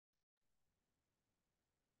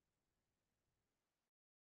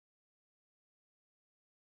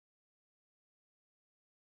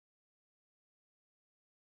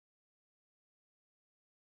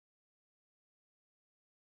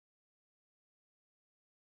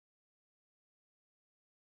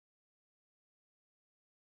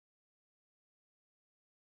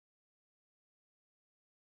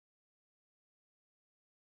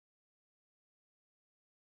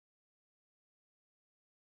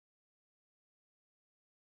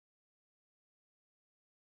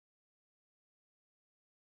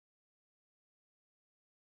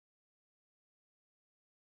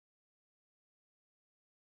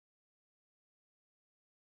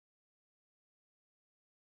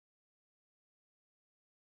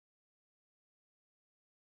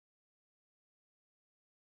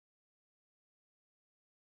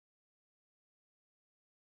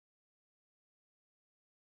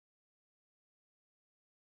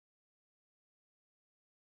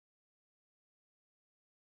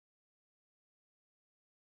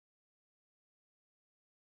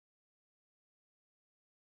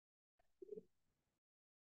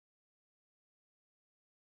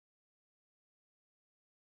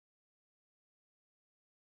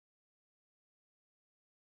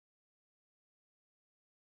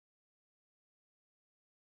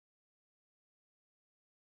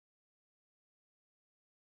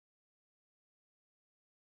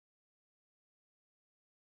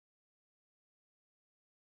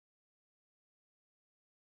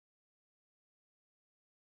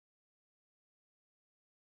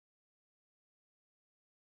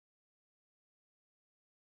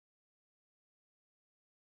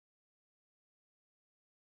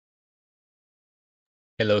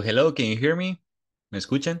Hello, hello, can you hear me? ¿Me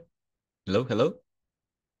escuchan? Hello, hello.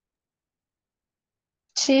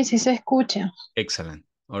 Sí, sí se escucha. Excellent.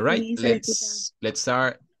 All right, Sí, se le escucha. let's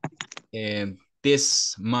start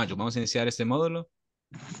this module. Vamos a iniciar este módulo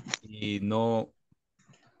y no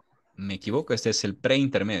me equivoco, este es el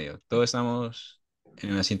preintermedio. Todos estamos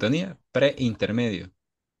en una sintonía preintermedio.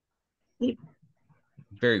 Sí.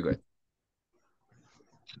 Very good.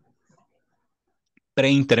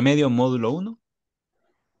 Preintermedio módulo uno.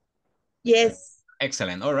 Yes.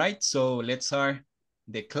 Excellent. All right, so let's start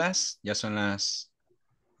the class. Ya son las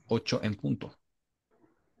 8 en punto.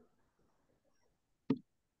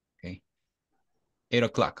 Okay. 8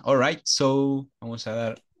 o'clock. All right, so vamos a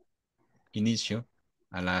dar inicio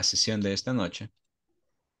a la sesión de esta noche.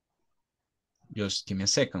 Just give me a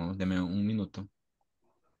second, deme un minuto.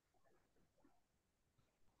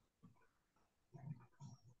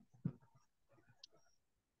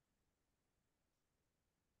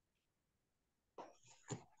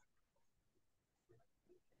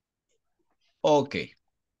 Ok,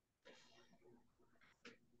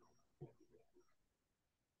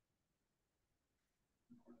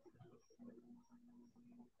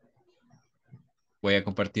 voy a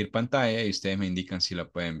compartir pantalla y ustedes me indican si la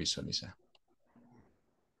pueden visualizar.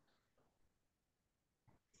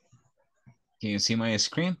 Aquí encima de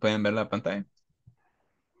screen, ¿pueden ver la pantalla?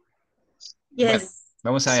 Bueno, Yes.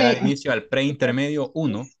 vamos a dar Sí, inicio al preintermedio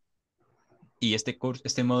uno y este curso,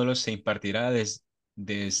 este módulo se impartirá desde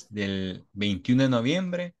el 21 de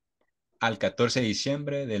noviembre al 14 de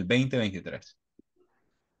diciembre del 2023.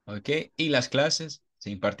 ¿Ok? Y las clases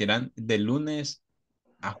se impartirán de lunes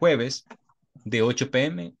a jueves de 8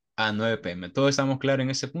 p.m. a 9 p.m. ¿Todos estamos claros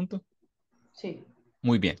en ese punto? sí.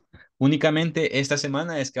 Muy bien. Únicamente esta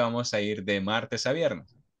semana es que vamos a ir de martes a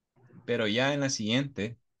viernes, pero ya en la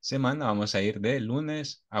siguiente semana vamos a ir de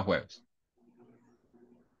lunes a jueves.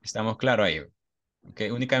 ¿Estamos claros ahí? ¿Ok?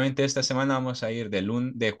 Únicamente esta semana vamos a ir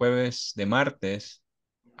de jueves, de martes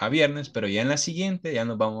a viernes, pero ya en la siguiente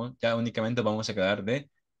ya únicamente vamos a quedar de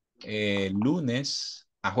lunes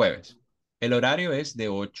a jueves. El horario es de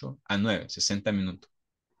 8 a 9, 60 minutos.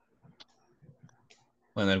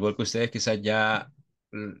 Bueno, algo que ustedes quizás ya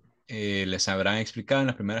les habrán explicado en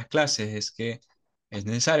las primeras clases es que es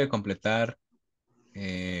necesario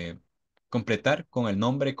eh, completar con el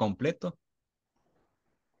nombre completo.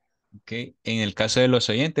 ¿Ok? En el caso de los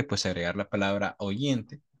oyentes, pues agregar la palabra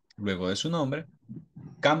oyente luego de su nombre,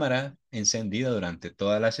 cámara encendida durante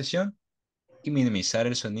toda la sesión y minimizar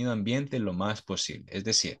el sonido ambiente lo más posible. Es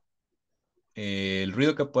decir, el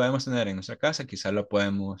ruido que podemos tener en nuestra casa quizás lo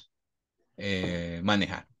podemos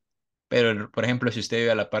manejar. Pero, por ejemplo, si usted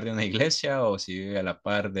vive a la par de una iglesia o si vive a la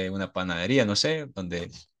par de una panadería, no sé,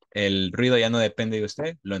 donde el ruido ya no depende de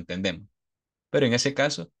usted, lo entendemos. Pero en ese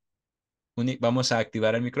caso, vamos a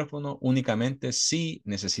activar el micrófono únicamente si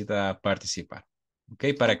necesita participar, ¿ok?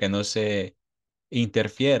 Para que no se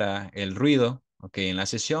interfiera el ruido, ¿ok? En la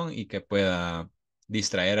sesión y que pueda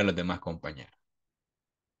distraer a los demás compañeros.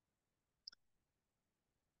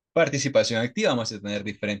 Participación activa, vamos a tener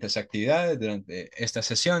diferentes actividades durante estas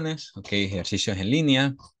sesiones, ¿ok? Ejercicios en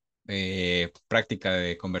línea, práctica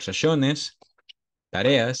de conversaciones,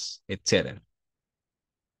 tareas, etcétera.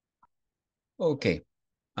 Ok.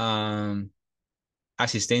 Am,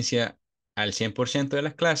 asistencia al 100% de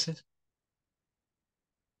las clases.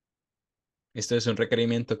 Esto es un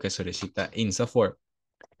requerimiento que solicita INSAFORP.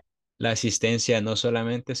 La asistencia no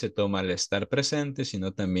solamente se toma al estar presente,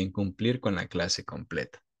 sino también cumplir con la clase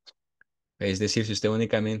completa. Es decir, si usted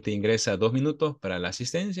únicamente ingresa 2 minutos para la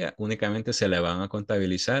asistencia, únicamente se le van a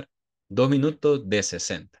contabilizar 2 minutos de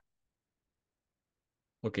 60.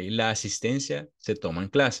 Ok, la asistencia se toma en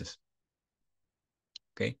clases.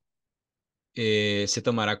 Ok, se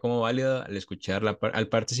tomará como válida al escuchar al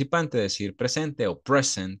participante decir presente o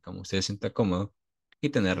present, como usted se sienta cómodo, y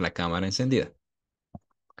tener la cámara encendida.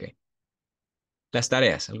 Ok, las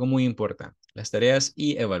tareas, algo muy importante. Las tareas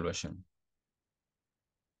y evaluación.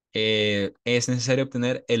 Es necesario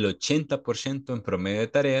obtener el 80% en promedio de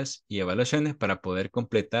tareas y evaluaciones para poder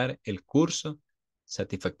completar el curso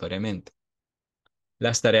satisfactoriamente.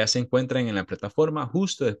 Las tareas se encuentran en la plataforma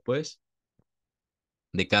justo después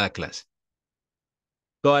de cada clase.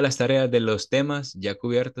 Todas las tareas de los temas ya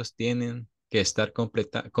cubiertos tienen que estar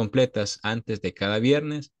completas antes de cada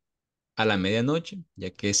viernes a la medianoche,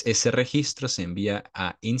 ya que ese registro se envía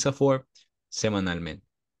a INSAFORP semanalmente.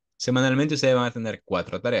 Semanalmente ustedes van a tener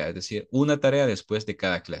 4 tareas, es decir, una tarea después de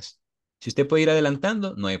cada clase. Si usted puede ir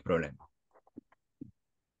adelantando, no hay problema.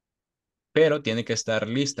 Pero tiene que estar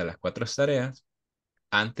lista las 4 tareas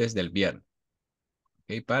antes del viernes,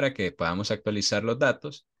 ¿ok? Para que podamos actualizar los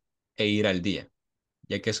datos e ir al día.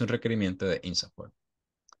 ya que es un requerimiento de INSAFORP.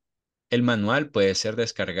 El manual puede ser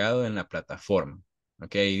descargado en la plataforma.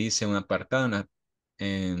 Ok, ahí dice un apartado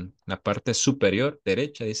en la parte superior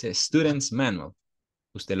derecha, dice Students Manual.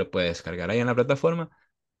 Usted lo puede descargar ahí en la plataforma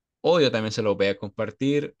o yo también se lo voy a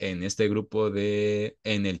compartir en este grupo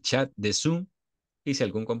en el chat de Zoom. Y si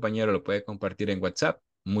algún compañero lo puede compartir en WhatsApp,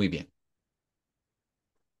 muy bien.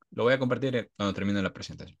 Lo voy a compartir cuando termine la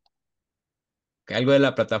presentación. Que algo de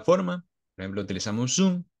la plataforma, por ejemplo, utilizamos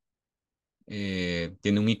Zoom,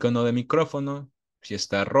 tiene un icono de micrófono, si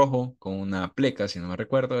está rojo con una pleca, si no me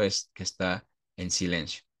recuerdo, es que está en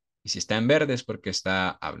silencio. Y si está en verde es porque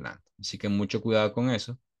está hablando. Así que mucho cuidado con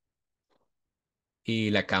eso. Y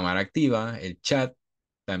la cámara activa, el chat,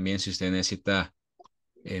 también si usted necesita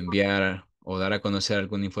enviar o dar a conocer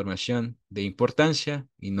alguna información de importancia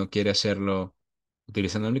y no quiere hacerlo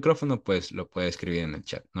utilizando el micrófono, pues lo puede escribir en el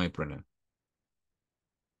chat, no hay problema.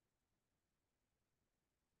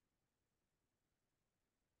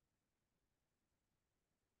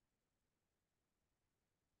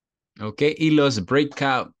 Ok, y los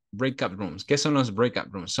breakout rooms. ¿Qué son los breakout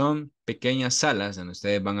rooms? Son pequeñas salas donde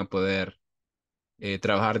ustedes van a poder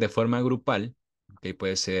trabajar de forma grupal. Ok,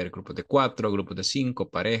 puede ser grupos de 4, grupos de 5,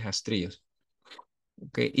 parejas, tríos.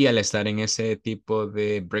 Ok, y al estar en ese tipo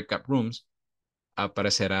de breakout rooms,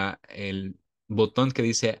 aparecerá el botón que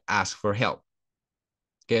dice Ask for Help,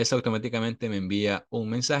 que es automáticamente me envía un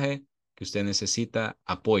mensaje que usted necesita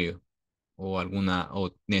apoyo o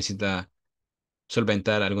necesita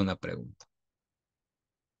solventar alguna pregunta.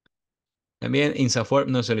 También INSAFORP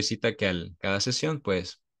nos solicita que cada sesión,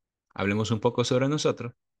 pues, hablemos un poco sobre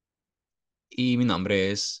nosotros. Y mi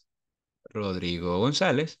nombre es Rodrigo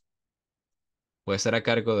González. Voy a estar a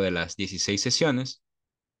cargo de las 16 sesiones.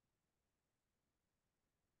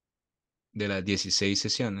 De las 16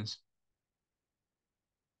 sesiones.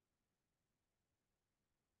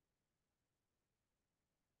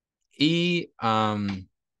 Y,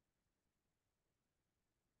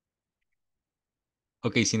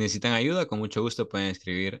 ok, si necesitan ayuda, con mucho gusto pueden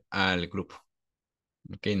escribir al grupo.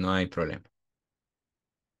 Ok, no hay problema.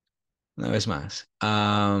 Una vez más.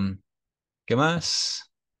 ¿Qué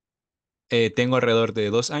más? Tengo alrededor de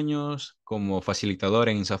 2 años como facilitador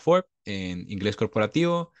en INSAFORP, en inglés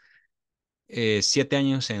corporativo, 7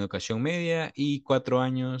 años en educación media y 4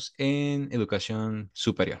 años en educación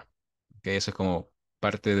superior. Que eso es como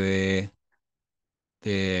parte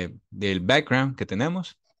del background que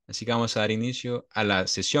tenemos. Así que vamos a dar inicio a la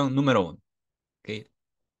sesión número 1. Ok,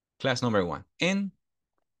 class number 1.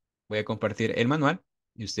 Voy a compartir el manual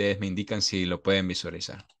y ustedes me indican si lo pueden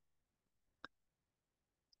visualizar.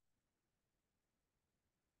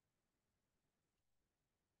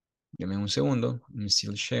 Deme un segundo. I'm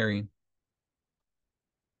still sharing.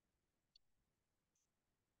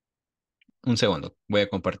 Un segundo. Voy a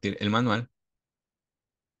compartir el manual.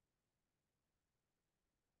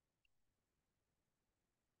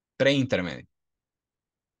 Preintermedio.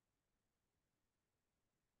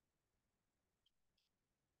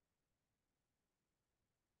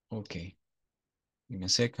 Ok. Give me a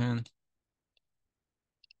second.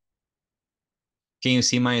 Can you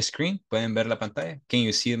see my screen? ¿Pueden ver la pantalla? Can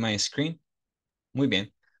you see my screen? Muy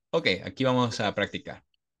bien. Ok, aquí vamos a practicar.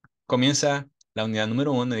 Comienza la unidad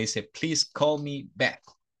número 1. Dice, please call me Beth.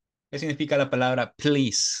 ¿Qué significa la palabra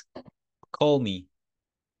please? Call me.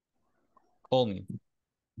 Call me.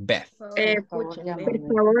 Beth. Por favor, Por llámame.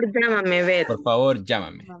 favor, llámame, Beth. Por favor,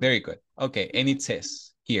 llámame. Very good. Okay, and it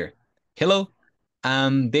says here, hello,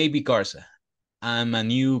 I'm David Garza. I'm a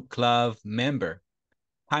new club member.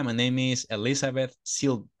 Hi, my name is Elizabeth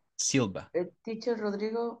Silva. Teacher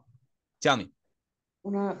Rodrigo, Tell me.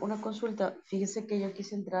 una consulta. Fíjese que yo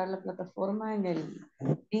quise entrar a la plataforma en el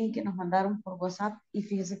link que nos mandaron por WhatsApp y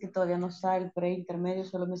fíjese que todavía no está el preintermedio,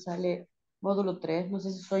 solo me sale módulo 3. No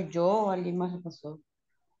sé si soy yo o alguien más le pasó.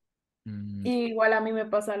 Mm, Igual a mí me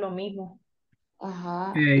pasa lo mismo.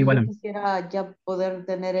 Ajá, y yo quisiera ya poder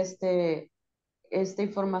tener esta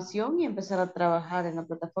información y empezar a trabajar en la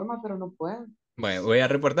plataforma, pero no puedo. Bueno, voy a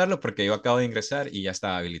reportarlo porque yo acabo de ingresar y ya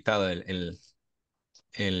está habilitado el,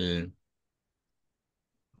 el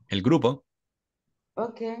grupo.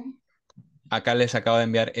 Ok, Acá les acabo de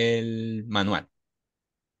enviar el manual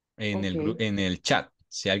ok. en el chat.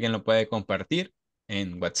 Si alguien lo puede compartir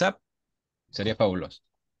en WhatsApp, sería fabuloso.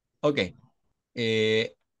 Ok,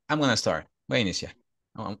 I'm gonna start. Voy a iniciar.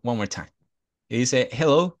 One more time. Y dice,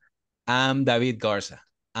 hello, I'm David Garza.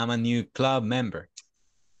 I'm a new club member.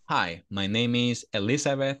 Hi, my name is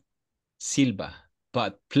Elizabeth Silva,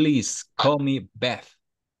 but please call me Beth.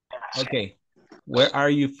 Okay, where are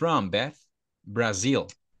you from, Beth? Brazil.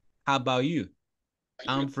 How about you?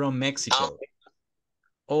 I'm from Mexico.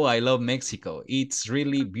 Oh, I love Mexico. It's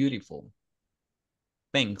really beautiful.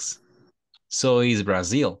 Thanks. So is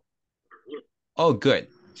Brazil. Oh, good.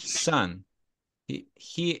 Son,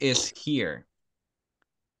 he is here.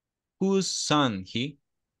 Whose son he?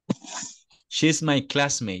 She's my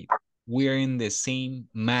classmate. We're in the same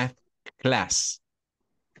math class.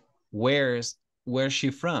 Where's she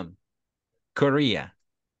from? Korea.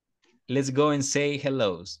 Let's go and say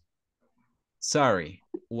hellos. Sorry,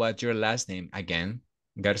 what's your last name again?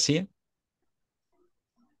 Garcia?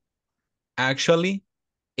 Actually,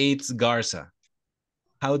 it's Garza.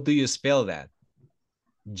 How do you spell that?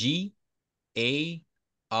 Garza.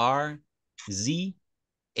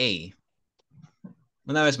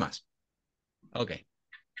 Una vez más. Okay.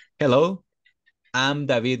 Hello, I'm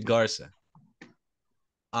David Garza.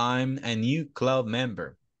 I'm a new club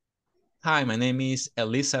member. Hi, my name is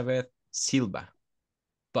Elizabeth Silva,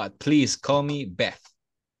 but please call me Beth.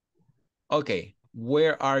 Okay,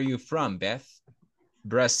 where are you from, Beth?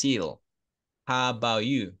 Brazil. How about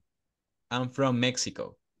you? I'm from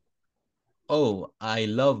Mexico. Oh, I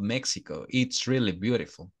love Mexico. It's really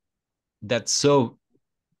beautiful. That's so,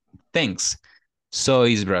 thanks. So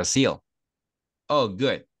is Brazil. Oh,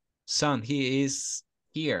 good. Son, he is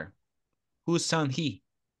here. Whose son he?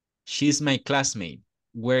 She's my classmate.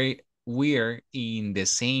 We're in the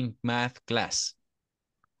same math class.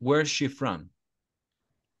 Where's she from?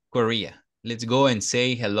 Korea. Let's go and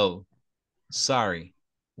say hello. Sorry,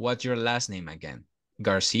 what's your last name again?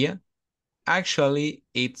 Garcia? Actually,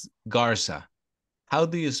 it's Garza. How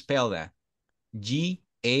do you spell that? Garza.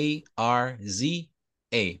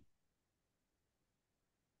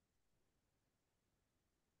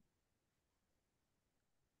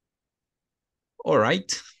 All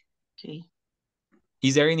right. Okay.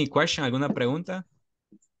 Is there any question? ¿Alguna pregunta?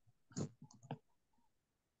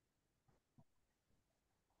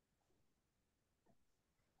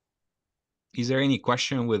 Is there any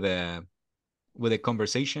question with the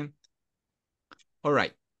conversation? All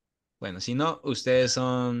right. Bueno, si no, ustedes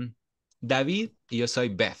son David y yo soy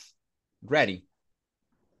Beth. Ready?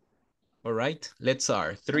 All right. Let's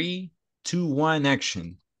start. 3, 2, 1,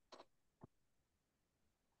 action.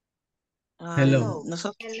 Hello.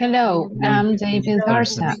 Hello, I'm David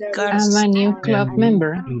Garza. I'm a new club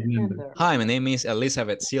member. Hi, my name is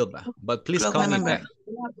Elizabeth Silva, but please call me Beth.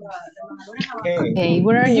 Hey,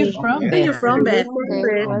 where are you from, Where are you Beth? from, Beth?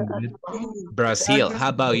 Brazil, how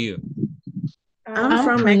about you? I'm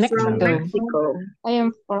from Mexico. I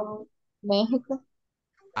am from Mexico.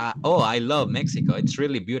 Oh, I love Mexico. It's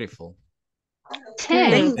really beautiful.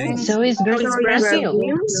 Thanks. So is Brazil.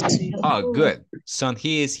 Oh, good. Son,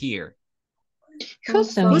 he is here.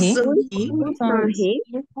 Who's on here?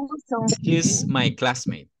 He's my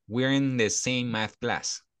classmate. We're in the same math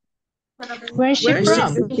class. Where is she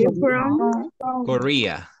from?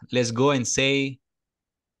 Korea. Let's go and say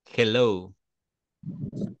hello.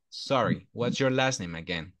 Sorry, what's your last name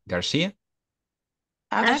again? Garcia?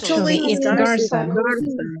 Actually, it's Garza.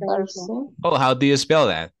 Oh, how do you spell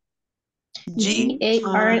that?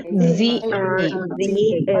 Garza.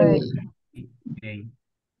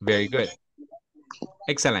 Very good.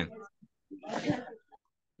 Excelente.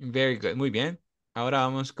 Very good. Muy bien. Ahora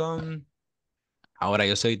vamos con... Ahora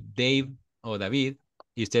yo soy Dave o David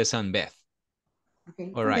y ustedes son Beth.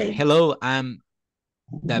 Okay. All right. Hello, I'm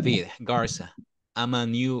David Garza. I'm a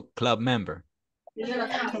new club member.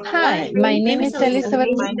 Hi, my name is Elizabeth,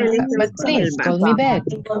 but please call me Beth.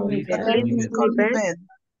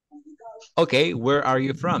 Okay, where are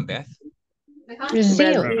you from, Beth?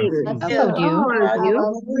 Brazil. How about you?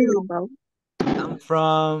 I'm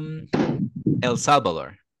from El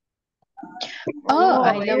Salvador. Oh,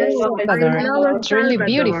 I love El Salvador. It's really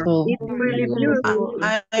beautiful.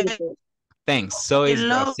 Thanks. So is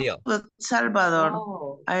Brazil.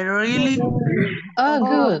 Salvador. I really. Oh,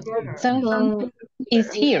 good. Someone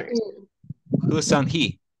is here. Who's on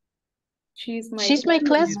he? She's She's my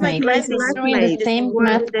classmate. We're in the same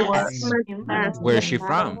math class. Where's she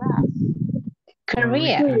from?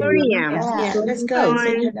 Korea. So let's go.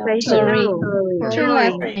 Oh, sorry. What's your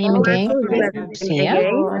last name again?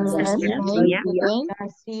 Garcia?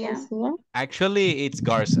 Actually, it's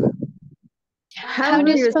Garza. How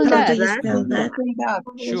do you spell that?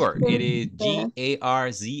 Sure, it is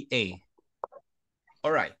Garza.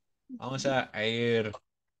 All right. Vamos a ir,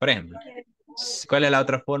 por ejemplo, ¿cuál es la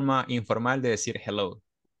otra forma informal de decir hello?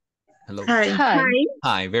 Hello. Hi.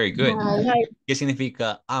 Hi, very good. ¿Qué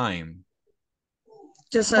significa I'm?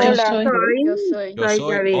 Yo soy. Yo soy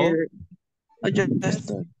o yo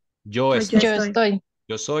estoy. Yo estoy.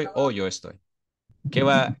 Yo soy o yo estoy. ¿Qué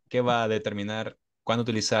va a determinar cuándo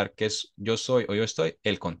utilizar qué es yo soy o yo estoy?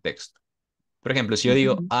 El contexto. Por ejemplo, si yo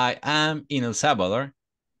digo, I am in El Salvador,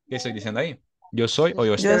 ¿qué estoy diciendo ahí? ¿Yo soy o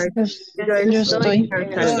yo estoy? Yo estoy. Yo estoy.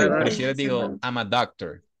 Pero si yo digo, I'm a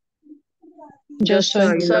doctor, Yo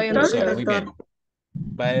soy. yo soy. Muy bien.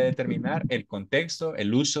 Va a determinar el contexto,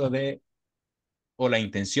 el uso de o la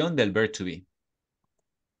intención del verb to be,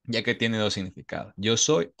 ya que tiene dos significados. Yo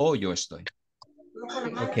soy o yo estoy.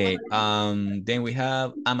 Okay, then we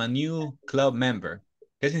have, I'm a new club member.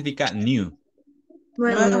 ¿Qué significa new?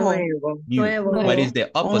 Nuevo. New. What is the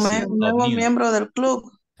opposite Un of nuevo new? miembro del club.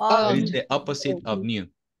 What is Old. the opposite of new?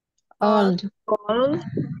 Old.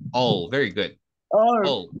 Old. Very good. Or.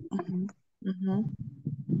 Old.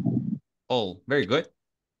 Old. Very good.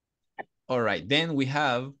 All right. Then we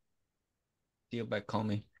have, Silva, call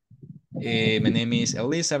me. My name is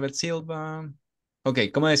Elizabeth Silva. Ok,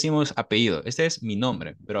 ¿cómo decimos apellido? Este es mi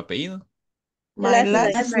nombre, pero apellido. My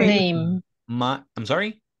Last name. I'm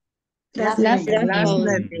sorry? Last name.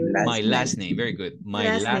 My last name. Very good.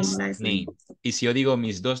 My last name. Y si yo digo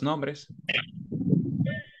mis dos nombres,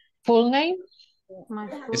 Full name.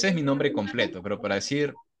 ese es mi nombre completo, pero para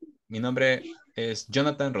decir mi nombre es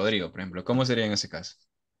Jonathan Rodrigo, por ejemplo, ¿cómo sería en ese caso?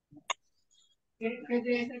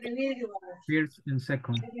 First and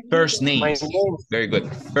second. First names. Very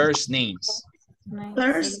good. First names.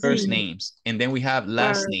 First names. And then we have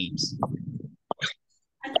last names.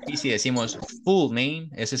 Y si decimos full name,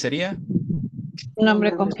 ese sería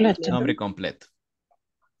Nombre completo. nombre completo.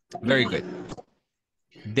 Very good.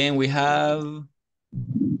 Then we have,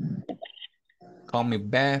 call me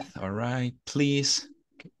Beth. All right, please.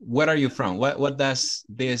 Where are you from? What does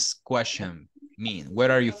this question mean?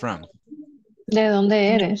 Where are you from? ¿De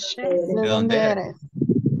dónde eres? ¿De dónde eres?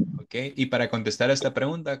 Ok, y para contestar esta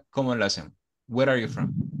pregunta, ¿cómo lo hacemos? Where are you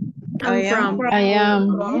from? I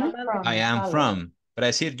I am from. Para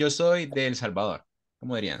decir, yo soy de El Salvador.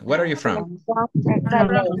 ¿Cómo dirían? Where are you from? I'm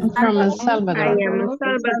from El Salvador.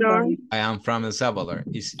 I am from El Salvador.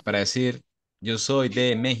 Y para decir, yo soy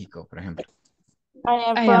de México, por ejemplo.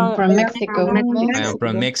 I am from Mexico. I am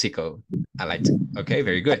from Mexico. I like it. Okay,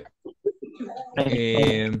 very good.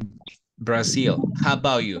 Brazil. How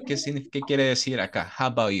about you? ¿Qué quiere decir acá? How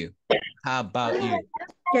about you? How about you?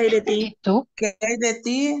 ¿Y tú? ¿Qué hay de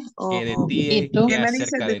ti? ¿Qué de O, ti? ¿Y tú? ¿Qué ¿qué me dices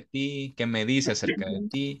acerca de ti? ¿Qué me dice acerca de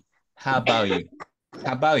ti? How about you?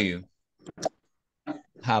 How about you?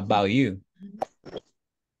 How about you?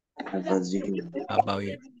 How about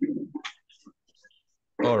you?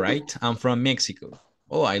 All right, I'm from Mexico.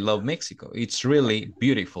 Oh, I love Mexico. It's really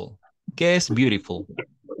beautiful. ¿Qué es beautiful?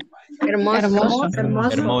 Hermoso.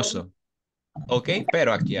 Hermoso. Ok,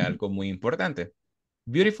 pero aquí hay algo muy importante.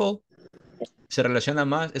 Beautiful se relaciona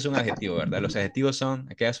más, es un adjetivo, ¿verdad? Los adjetivos son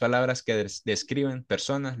aquellas palabras que describen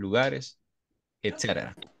personas, lugares,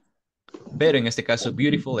 etcétera. Pero en este caso,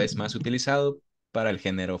 beautiful es más utilizado para el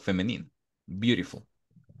género femenino. Beautiful.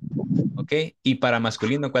 ¿Ok? Y para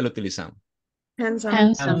masculino, ¿cuál utilizamos?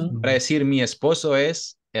 Handsome. Para decir mi esposo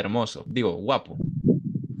es hermoso, digo, guapo.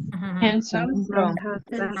 Handsome.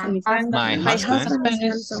 My My husband. husband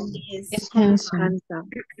is handsome.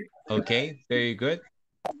 Ok, very good.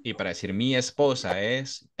 Y para decir mi esposa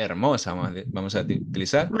es hermosa, vamos a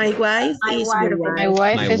utilizar. My wife My is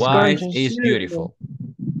wife gorgeous. is beautiful.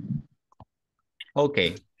 Ok.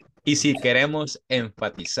 Y si queremos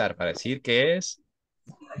enfatizar para decir que es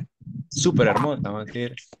súper hermosa, vamos a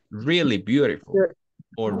decir really beautiful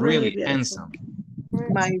or really handsome.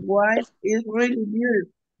 My wife is really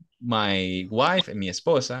beautiful. My wife, mi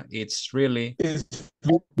esposa, it's really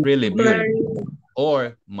beautiful.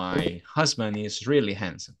 Or my husband is really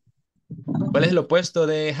handsome. ¿Cuál es el opuesto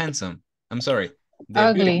de handsome? I'm sorry. De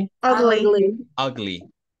Ugly. ugly.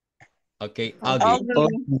 Ok, ugly.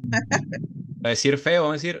 Para decir feo,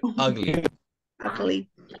 vamos a decir ugly.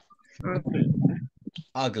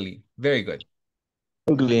 Ugly. Very good.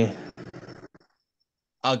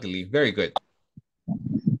 Ugly. Very good.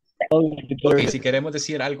 Ok, si queremos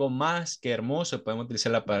decir algo más que hermoso, podemos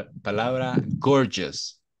utilizar la palabra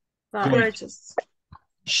gorgeous.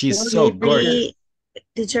 She's so gorgeous.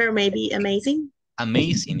 Teacher, maybe amazing.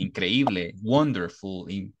 Amazing, increíble, wonderful.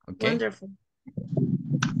 Okay.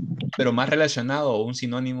 Pero más relacionado o un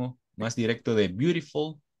sinónimo más directo de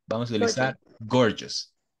beautiful, vamos a utilizar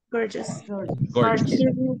gorgeous. Gorgeous. Gorgeous.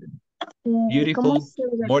 Beautiful,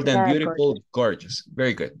 more than beautiful, gorgeous.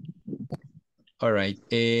 Very good. All right.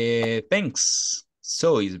 Thanks.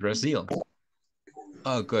 So is Brazil.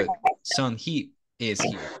 Oh, good. Son He is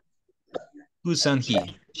here. Who's Son He?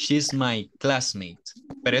 She's my classmate.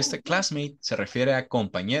 Pero este classmate se refiere a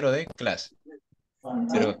compañero de clase.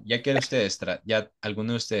 Pero ya que ustedes, ya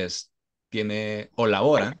alguno de ustedes tiene o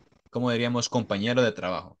laboran, ¿cómo diríamos compañero de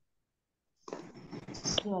trabajo?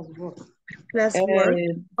 Classwork.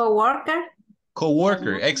 Coworker.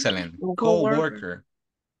 Coworker, excellent. Coworker.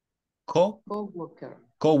 Coworker.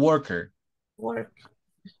 Coworker. Work.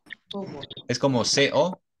 Coworker. Es como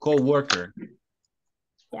CO, coworker.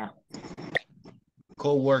 Yeah.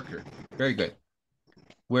 Coworker. Very good.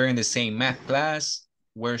 We're in the same math class.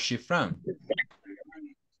 Where's she from?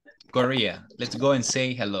 Korea. Let's go and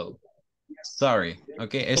say hello. Sorry.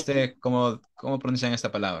 Okay, ¿cómo pronuncian esta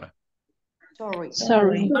palabra? Sorry.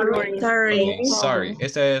 Sorry. Sorry. Okay, sorry.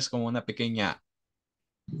 Esta es como una pequeña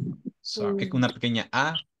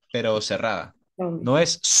A, pero cerrada. No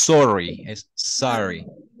es sorry, es sorry.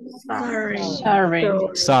 Sorry. Sorry.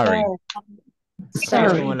 Sorry. Es como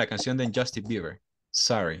Sorry. la canción de Justin Bieber.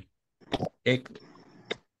 Sorry.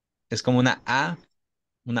 Es como una A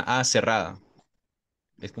cerrada.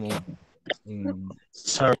 Es como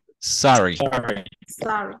Sorry. sorry. Sorry.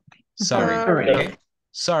 Sorry. Sorry. Okay.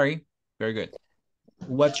 Sorry. Very good.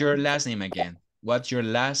 What's your last name again? What's your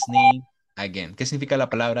last name again? ¿Qué significa la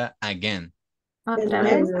palabra again? Otra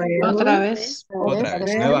vez. Otra vez. Otra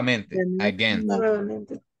vez. Nuevamente. Again.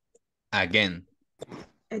 Nuevamente. Again.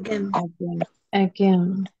 Again.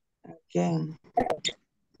 Again. Again.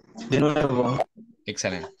 De nuevo.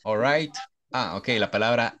 Excelente. All right. Ok, la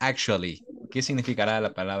palabra actually. ¿Qué significará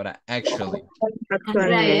la palabra actually?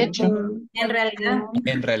 De hecho. En realidad.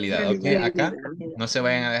 En realidad, ok. Acá no se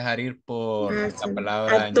vayan a dejar ir por la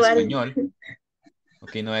palabra en Actual. español.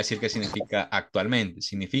 Ok, no va a decir que significa actualmente.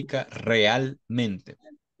 Significa realmente.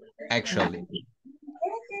 Actually.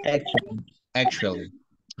 Actually.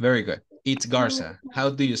 Very good. It's Garza. How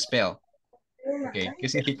do you spell? Ok, ¿qué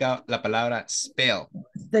significa la palabra spell?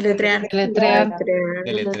 Deletrear. Deletrear.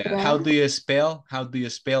 Deletrear. How do you spell? How do you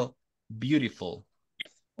spell beautiful?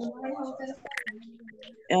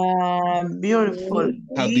 Beautiful.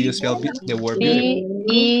 How do you spell the word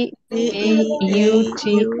beautiful?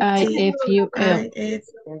 Beautiful.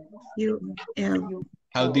 Beautiful.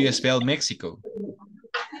 How do you spell Mexico?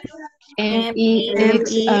 Mexico.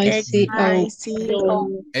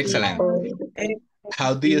 Excellent.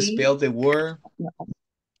 How do you spell the word?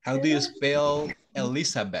 How do you spell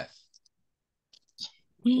Elizabeth?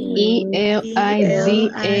 Elizabeth.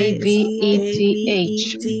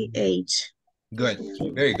 Good.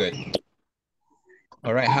 Very good.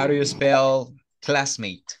 All right. How do you spell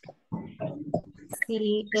classmate?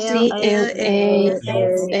 Classmate.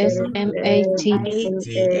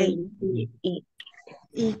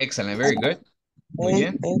 Excellent. Very good. Muy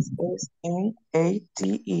bien.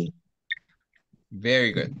 SSNATE.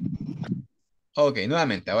 Very good. Ok,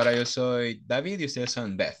 nuevamente. Ahora yo soy David y ustedes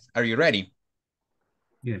son Beth. Are you ready?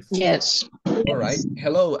 Yes. Yes. All right.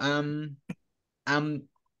 Hello. I'm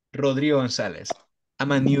Rodrigo Gonzalez.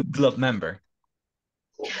 I'm a new club member.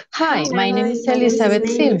 Hi, my name is Elizabeth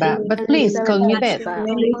Silva, but please call me Beth.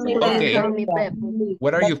 Okay.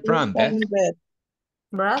 Where are you from, Beth?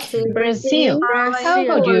 Brazil. Brazil. How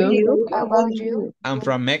about you? How about you? I'm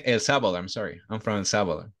from El Salvador. I'm sorry. I'm from El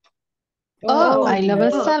Salvador. Oh, I love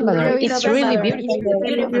El Salvador. It's really beautiful.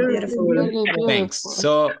 Beautiful. Thanks.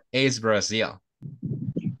 So is Brazil.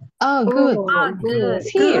 Oh, good. Oh, good. It's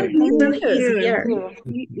here.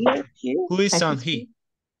 Who is on he?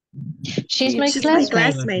 She's my She's my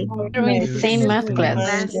classmate. classmate. We're in the same math class.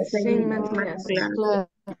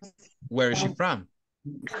 Where is she from?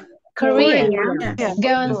 Korea. Yeah. Go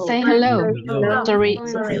and say hello. Hello. Sorry,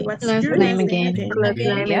 What's last your name last again. name?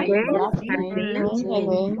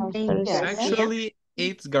 Yeah. Actually,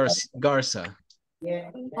 it's Garza.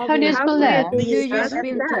 How do you spell that?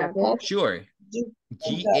 Sure.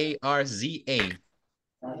 Garza.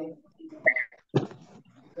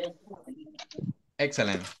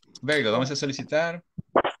 Excellent. Very good. Vamos a solicitar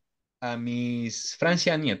a Miss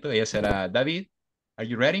Francia Nieto. Ella será David. Are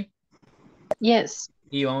you ready? Yes.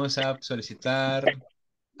 Y vamos a solicitar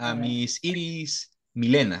a Miss Iris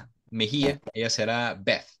Milena Mejía. Ella será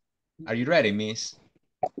Beth. Are you ready, Miss?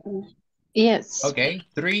 Yes. Okay.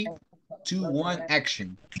 3, 2, 1,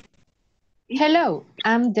 action. Hello,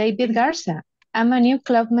 I'm David Garza. I'm a new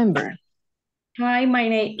club member. Hi, my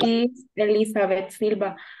name is Elizabeth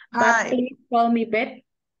Silva, but Hi. please call me Beth.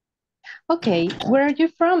 Okay, where are you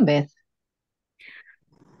from, Beth?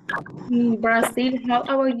 Brazil, how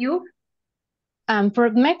about you? I'm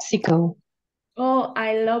from Mexico. Oh,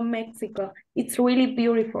 I love Mexico. It's really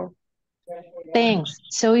beautiful. Thanks.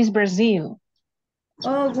 So is Brazil.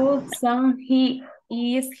 Oh, good son, he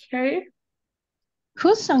is here.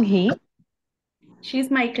 Who's son he? She's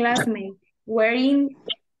my classmate. We're in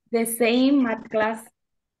the same math class.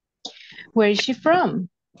 Where is she from?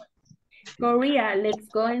 Korea, let's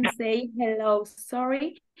go and say hello.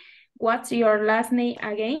 Sorry, what's your last name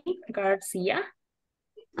again? Garcia?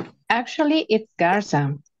 Actually, it's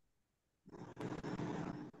Garza.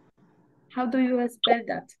 How do you spell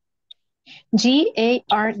that?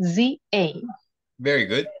 Garza. Very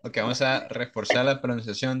good. Ok, vamos a reforzar la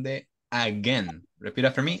pronunciación de again. Repeat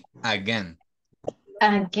after me. Again.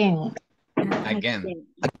 Again. Again.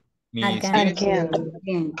 Mis Again. students.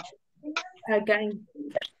 Again. Again.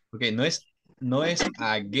 Ok, no es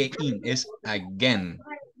again, es again.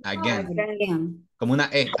 Again. Again. Como una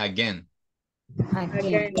E, again.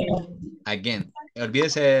 Again. Again.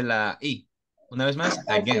 Olvídese de la I. Una vez más,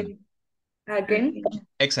 again. Again.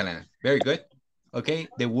 Excellent. Very good. Okay,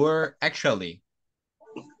 the word actually.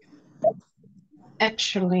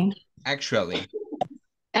 Actually. Actually.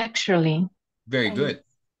 Actually. Very good.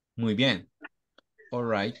 Muy bien. All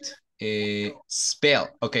right. Spell.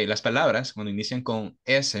 Ok, las palabras cuando inician con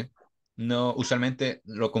S, no, usualmente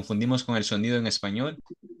lo confundimos con el sonido en español,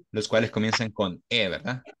 los cuales comienzan con E,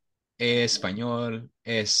 ¿verdad? Español,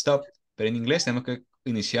 stop, pero en inglés tenemos que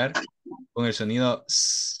iniciar con el sonido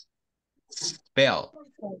spell.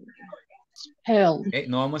 Hell. Okay,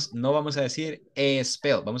 no vamos a decir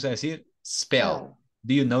spell, vamos a decir spell.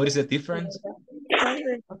 Do you notice the difference?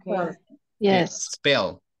 Okay. Yes.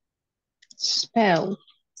 Spell. Spell.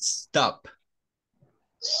 Stop.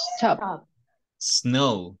 Stop. Stop.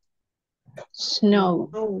 Snow.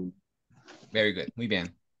 Snow. Very good. Muy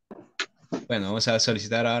bien. Bueno, vamos a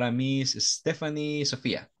solicitar ahora a Miss Stephanie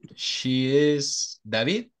Sofía. She is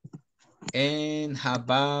David. And how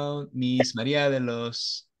about Miss María de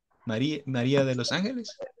los María de los Ángeles?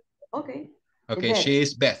 Okay. Okay, Beth. she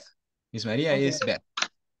is Beth. Miss María Okay. is Beth.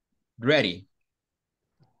 Ready.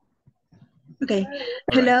 Okay.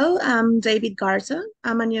 All Hello, I'm David Garza.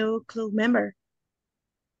 I'm a new club member.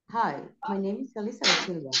 Hi, my name is Elizabeth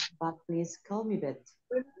Silva, but please call me Beth.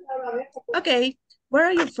 Okay. Where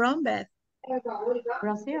are you from, Beth?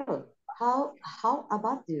 Brazil. How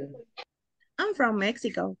about you? I'm from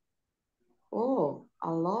Mexico. Oh, I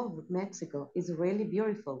love Mexico. It's really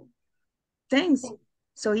beautiful. Thanks.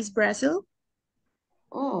 So is Brazil?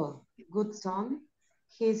 Oh, good son.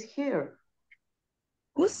 He's here.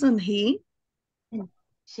 Who's on he?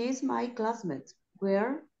 She's my classmate.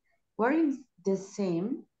 We're in the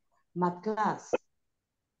same math class.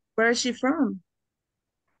 Where is she from?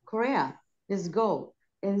 Korea. Let's go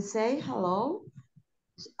and say hello.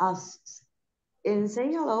 Us and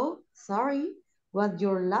say hello. Sorry, what's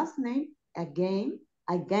your last name? Again,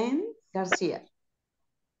 Garcia.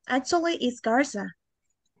 Actually, it's Garza.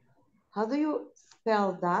 How do you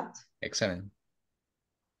spell that? Excellent.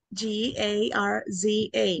 Garza.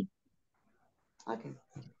 Okay.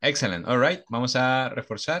 Excellent. All right. Vamos a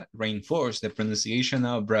reforzar. Reinforce the pronunciation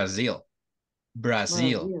of Brazil.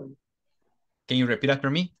 Brazil. Brazil. Can you repeat after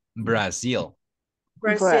me? Brazil.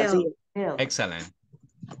 Brazil. Excellent.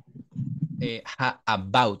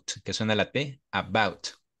 About, que suena la T.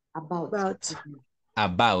 About. About. About. Okay.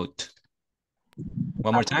 About.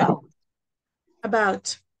 One more time.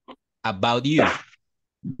 About. About you.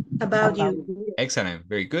 About you. Excellent.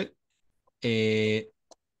 Very good.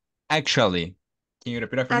 Actually. Can you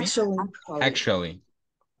repeat after me? Actually. Actually.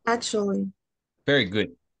 Actually. Very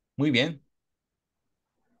good. Muy bien.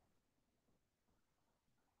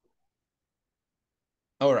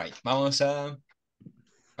 All right. Vamos a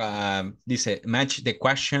dice, match the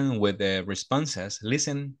question with the responses,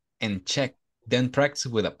 listen and check, then practice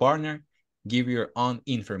with a partner, give your own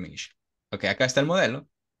information. Ok, acá está el modelo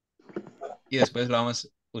y después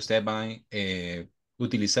ustedes van a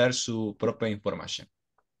utilizar su propia información.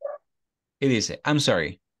 Y dice, I'm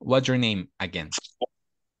sorry, what's your name again?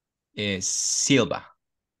 Silva.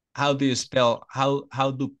 How do you spell,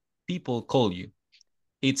 how do people call you?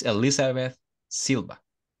 It's Elizabeth Silva.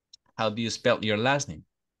 How do you spell your last name?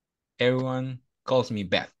 Everyone calls me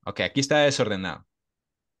Beth. Ok, aquí está desordenado.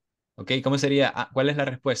 Ok, ¿cómo sería? ¿Cuál es la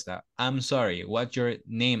respuesta? I'm sorry, what's your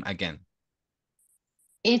name again?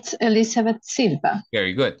 It's Elizabeth Silva.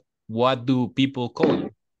 Very good. What do people call you?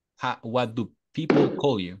 What do people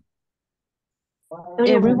call you?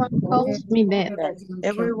 Everyone calls me Beth.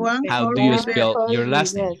 Everyone How call do you me spell your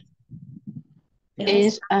last name?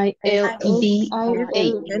 Silva.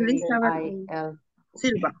 Elizabeth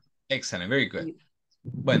Silva. Excellent, very good.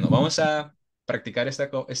 Bueno, vamos a practicar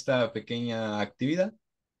esta pequeña actividad,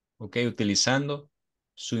 ok, utilizando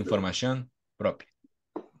su información propia.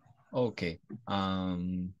 Ok,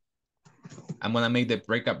 I'm gonna make the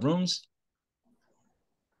breakup rooms.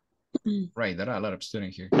 Right, there are a lot of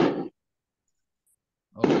students here.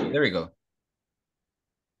 Okay, there we go.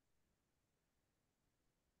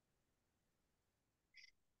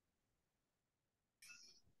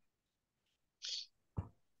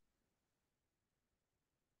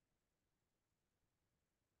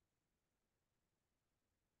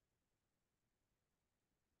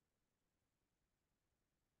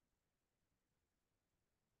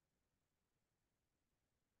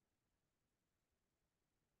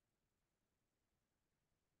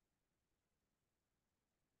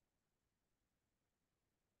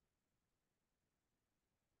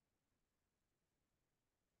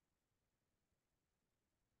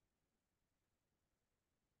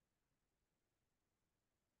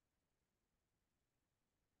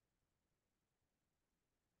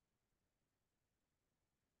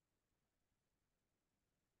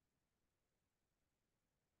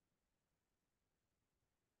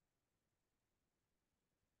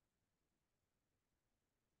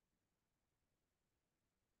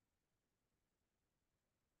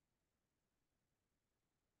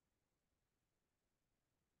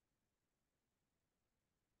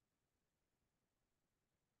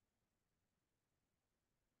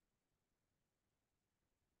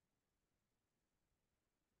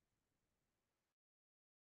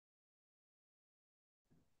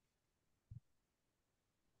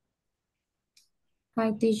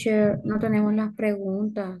 Hi, teacher, no tenemos las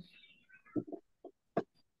preguntas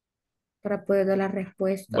para poder dar las Voy a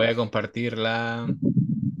respuestas. compartir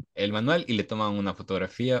el manual y le toman una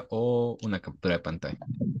fotografía o una captura de pantalla.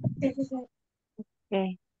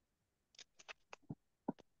 Okay.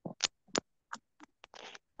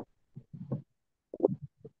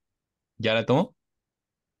 ¿Ya la tomó?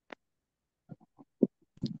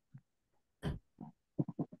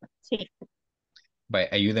 Sí. Vaya,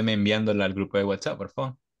 ayúdeme enviándola al grupo de WhatsApp, por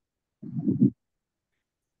favor.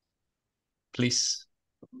 Please.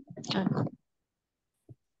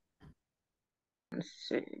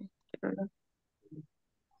 Sí.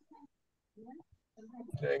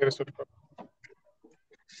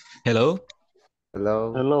 Hello,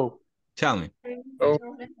 Hello. Hello. tell me.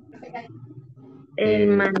 El Eh,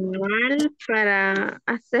 manual para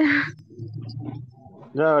hacer.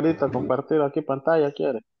 Ya ahorita compartir aquí pantalla,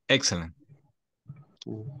 ¿quiere? Excellent.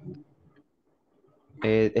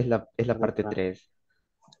 es la parte Ahorita, 3.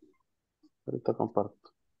 ahorita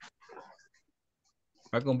comparto.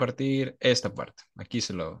 Va a compartir esta parte. Aquí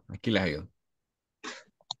les ayudo.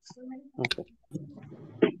 Ok.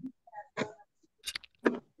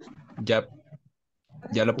 ¿Ya,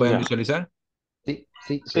 ya lo pueden Ya. visualizar? Sí,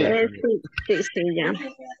 sí, Sí. ya salió. Sí, sí, ya.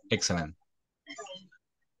 Excellent.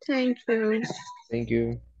 Thank you. Thank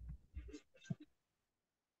you.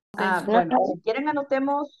 Bueno, si quieren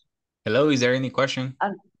anotemos, Hello, is there any question?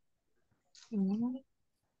 an-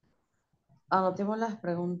 anotemos las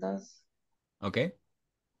preguntas. Okay.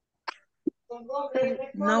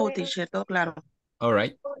 No, teacher, todo claro. All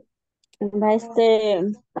right.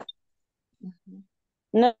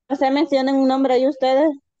 No se mencionen un nombre de ustedes.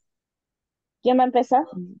 ¿Quién va a empezar?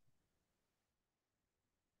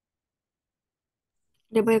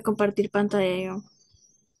 Le voy a compartir pantalla yo.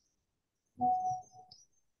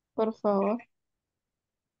 Por favor.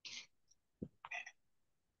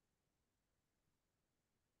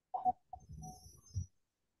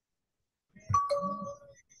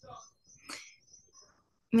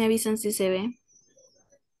 Me avisan si se ve.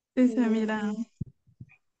 Sí, se mira.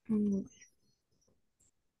 Mm,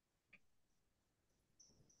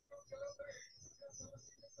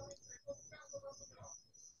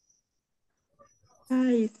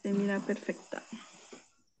 Ay, se mira perfecta.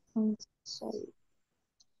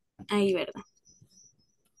 Ahí, ¿verdad?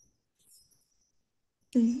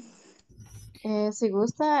 Sí. Si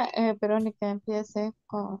gusta, Verónica, empiece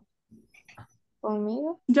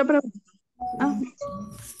conmigo. Yo pregunto.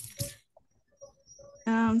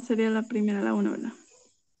 Sería la primera, la una, ¿verdad?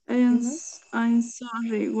 I'm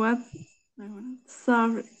sorry,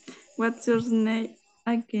 sorry, what's your name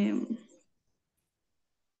again?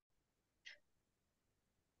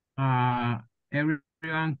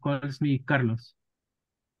 Everyone calls me Carlos.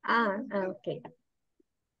 Ok.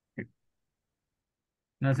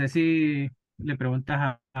 No sé si le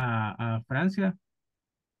preguntas a Francia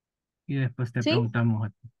y después te Sí, preguntamos a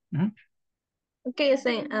ti. Ujú. okay,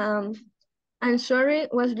 say, I'm sorry,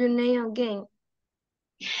 what's your name again?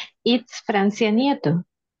 It's Francia Nieto.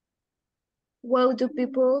 What do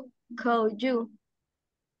people call you?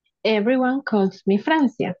 Everyone calls me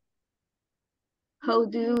Francia. How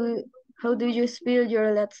do you spell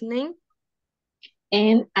your last name?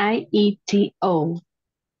 Nieto.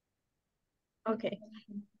 Okay.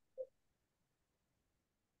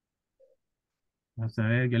 Vamos a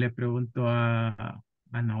ver, yo le pregunto a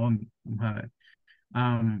Naomi. Vamos a ver.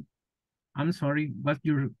 Um, I'm sorry, what's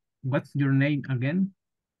your name again?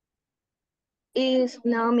 Is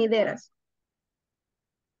Naomi Deras.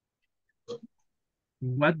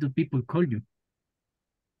 What do people call you?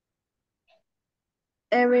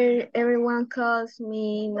 Everyone calls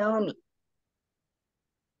me Naomi.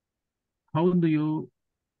 How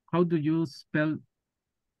do you spell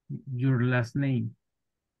your last name?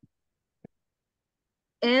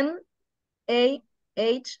 Nahomg.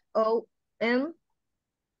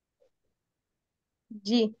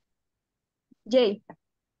 J.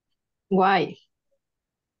 Why?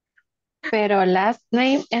 Pero last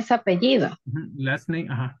name es apellido. Ujú, last name,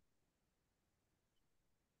 ajá.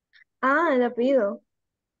 El apellido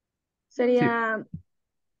Sí. sería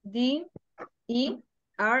Deras.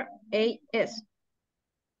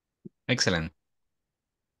 Excellent.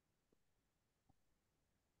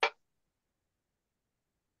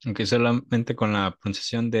 Aunque solamente con la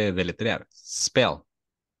pronunciación de deletrear. Spell.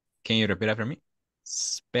 Can you repeat after me?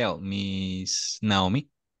 Spell, Miss Naomi.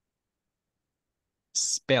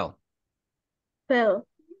 Spell. Spell.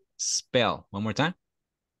 Spell. One more time.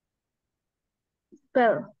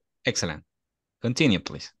 Spell. Excellent. Continue,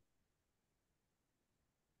 please.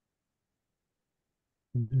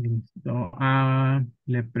 Listo.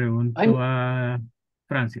 Le pregunto I'm, a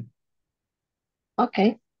Francia.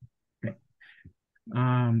 Okay. Okay.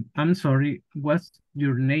 I'm sorry, what's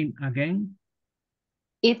your name again?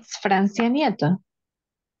 It's Francia Nieto.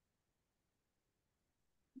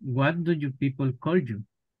 What do you people call you?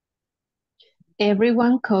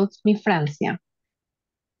 Everyone calls me Francia.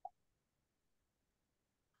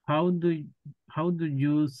 How do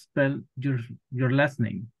you spell your last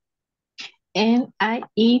name?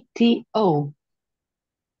 Nieto.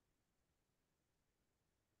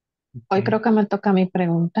 Hoy creo que me toca mi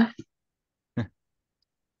pregunta.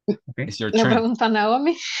 Okay. It's your Le turn. pregunto a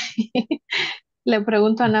Naomi. Le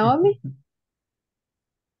pregunto a Naomi.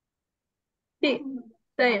 Sí,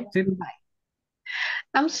 está bien. Sí.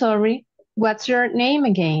 I'm sorry. What's your name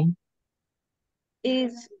again?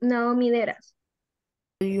 It's Naomi Deras.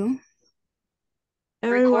 You.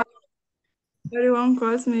 Everyone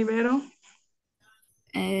calls me Vero.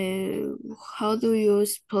 How do you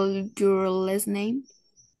spell your last name?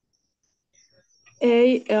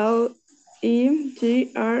 Alegria.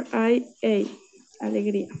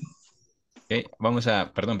 Alegría. Okay,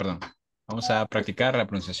 perdón. Vamos a practicar la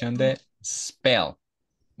pronunciación de spell.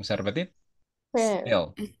 Vamos a repetir.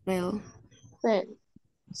 Spell. Spell.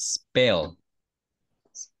 Spell. Spell.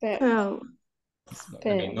 Spell.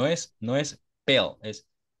 Okay, no es spell, es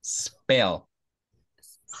spell.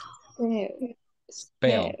 Spell.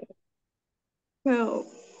 Spell. Spell.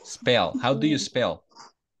 Spell. How do you spell?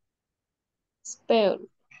 Spell.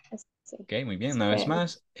 Ok, muy bien. Una vez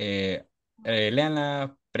más, lean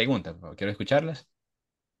la pregunta, por favor. Quiero escucharlas.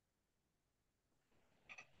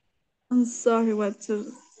 I'm sorry, what's your...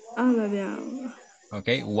 Ah, la diablo. Ok,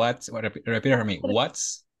 repeat for me.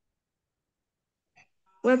 What's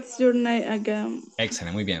What's your name again?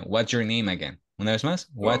 Excellent, muy bien. What's your name again? Una vez más.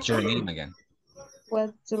 What's your name again?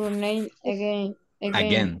 What's your name again?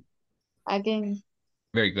 Again. Again.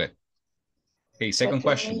 Very good. Okay, second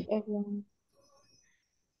What's your question. name again?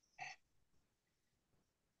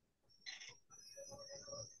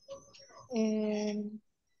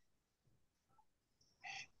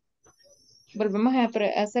 Volvemos a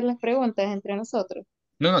hacer las preguntas entre nosotros.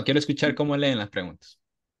 No, quiero escuchar cómo leen las preguntas.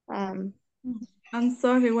 I'm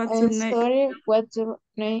sorry, what's your name? Sorry, what's your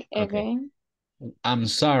name Okay. again? I'm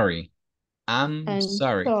sorry. I'm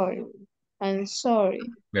sorry. I'm sorry.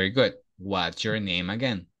 Very good. What's your name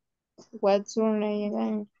again? What's your name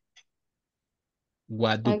again?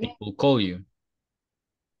 What do people call you?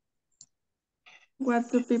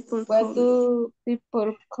 What do people What do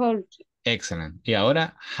people call you? Excellent. Y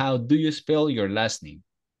ahora, how do you spell your last name?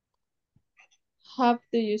 How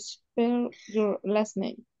do you spell your last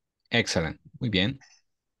name? Excellent. Muy bien.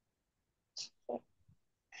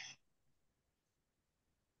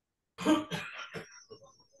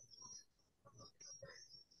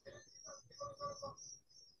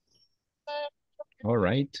 All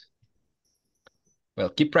right. Well,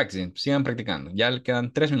 keep practicing. Sigan practicando. Ya le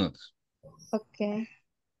quedan 3 minutos. Okay.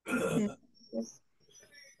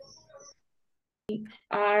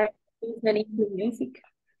 Are listening to music?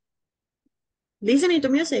 Listening to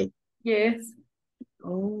music? Yes.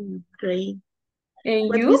 Oh, great. And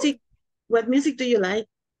What you? music do you like?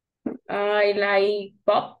 I like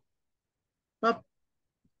pop. Pop.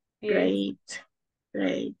 Yes.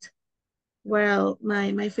 Great. Well,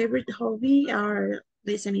 my favorite hobby are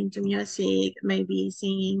listening to music, maybe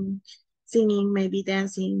singing, maybe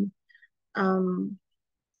dancing.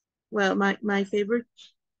 Well, my favorite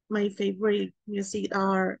music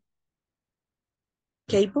are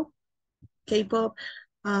K-pop,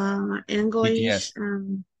 English.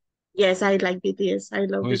 BTS. Yes, I like BTS. I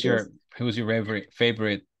love BTS. Who's your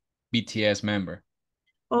favorite BTS member?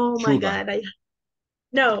 Oh my Suga. God,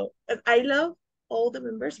 no, I love all the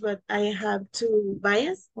members, but I have two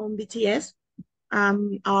bias on BTS.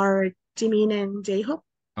 Are Jimin and J-Hope.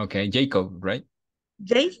 Okay, Jacob, right?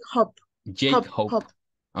 J-Hope. Jake Hope.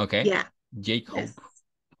 Okay. Yeah. Jake Yes. Hope.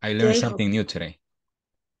 I learned J-Hope. something new today.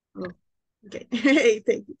 Oh, okay.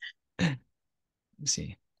 Thank you. Let's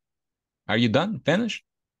see. Are you done? Finished?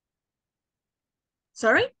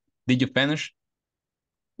 Sorry? Did you finish?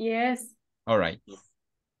 Yes. All right.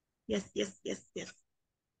 Yes.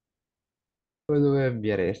 Puedo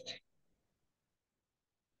enviar este.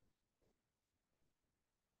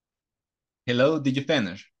 Hello, did you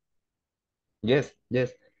finish? Yes.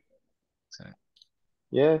 Yes.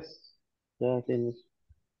 Ya tienes.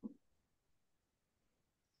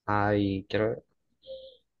 Ay, quiero ver.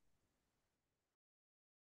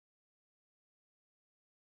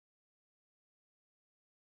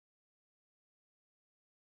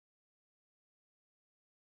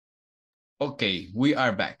 Okay, we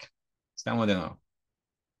are back. Estamos de nuevo.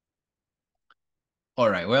 All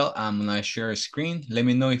right, well, I'm gonna share a screen. Let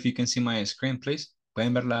me know if you can see my screen, please.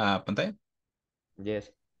 ¿Pueden ver la pantalla? Yes.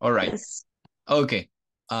 All right. Yes. Okay.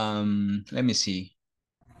 Let me see.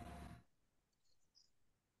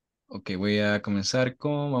 Ok, voy a comenzar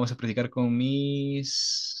vamos a practicar con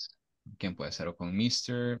 ¿quién puede ser? O con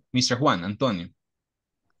Mr. Juan, Antonio.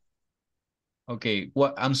 Okay,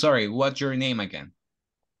 I'm sorry, what's your name again?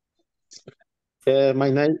 My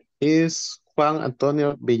name is Juan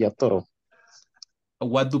Antonio Villatoro.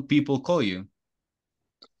 What do people call you?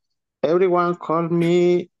 Everyone call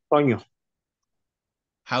me Toño.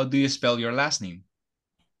 How do you spell your last name?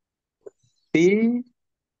 P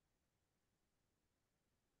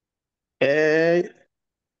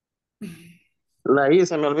la I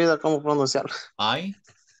se me olvida cómo pronunciarla. I?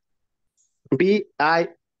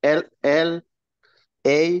 Villatoro.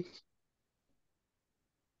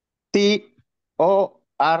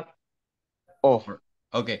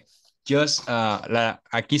 Okay, just,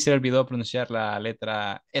 aquí se olvidó pronunciar la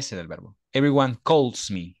letra S del verbo. Everyone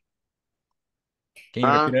calls me. Can you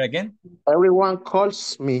repeat it again? Everyone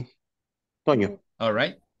calls me Toño. All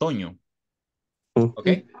right, Toño.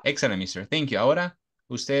 Ok, excellent, mister. Thank you. Ahora,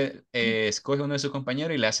 usted escoge uno de sus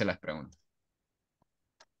compañeros y le hace las preguntas.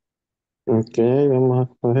 Ok, vamos a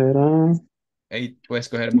escoger a Ahí puede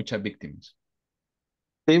escoger muchas víctimas.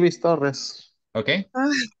 Ibis Torres. Ok.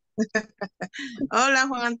 Hola,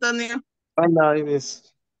 Juan Antonio. Hola,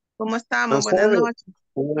 Ibis. ¿Cómo I'm estamos? Buenas sorry. noches.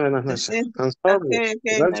 Buenas noches. Sí. I'm sorry. Okay,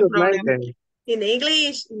 no What's hay your problema. name? In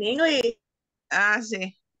English, in English. Ah,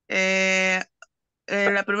 sí.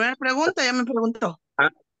 La primera pregunta ya me preguntó.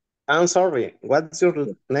 I'm sorry. What's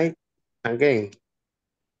your name again?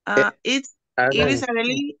 It's Again.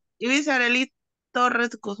 Ibis Arely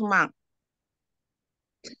Torres Guzmán.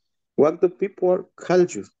 What do people call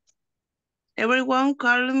you? Everyone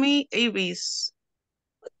call me Ibis.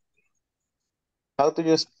 How do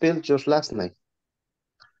you spell your last name?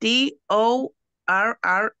 Torres.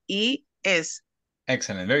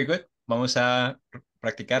 Excellent, very good. Vamos a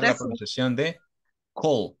practicar la Gracias. pronunciación de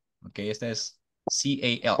call. Ok, esta es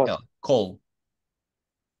C-A-L-L. Call.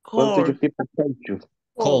 What do you people call you?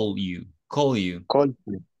 Call you. Call you. Call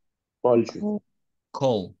you. Call you.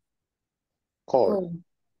 Call. Call.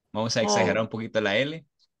 Vamos a exagerar un poquito la L.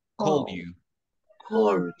 Call you.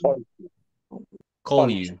 Call. Call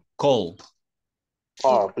you. Call.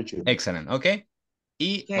 Call you. Excellent, ok.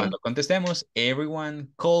 Y cuando contestemos,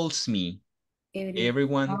 everyone calls me.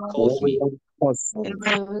 Everyone calls me.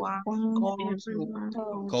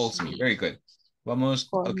 Calls me. Very good. Vamos,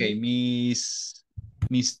 ok, Miss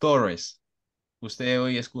Torres. Usted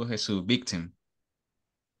hoy escoge su victim.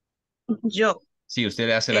 Yo. Sí, usted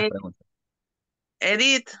le hace las preguntas.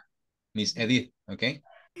 Edith. Miss Edith, ok.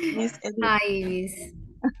 Miss Edith. Hi, Miss.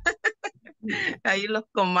 Ahí los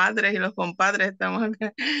comadres y los compadres estamos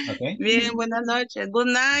acá. Okay. Bien, buenas noches. Good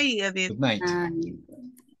night, Edith. Good night.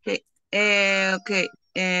 Okay. Okay.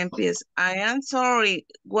 Empiezo. I am sorry.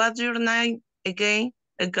 What's your name again?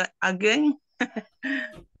 Again?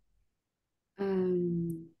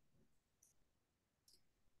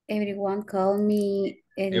 Everyone call me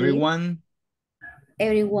Edith. Everyone.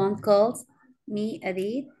 Everyone calls me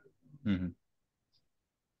Edith.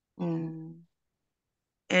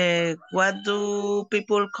 What do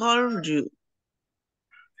people call you?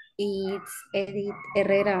 It's Edith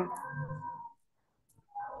Herrera.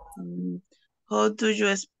 How do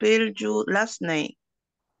you spell your last name?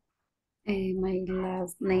 My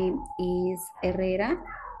last name is Herrera.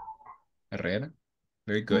 Herrera.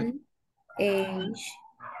 Very good.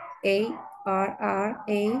 H-A-R-R-A-R-A.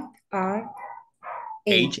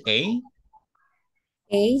 H-A?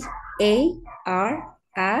 H-A-R-R.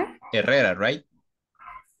 Herrera, right?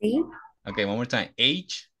 Sí. Okay, one more time.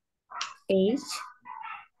 H. H.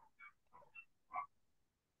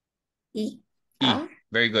 E.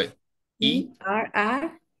 Very good.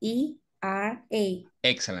 E-R-R-E-R-A.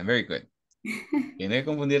 Excellent, very good. Tiene que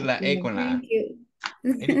confundir la E con la A. Thank you.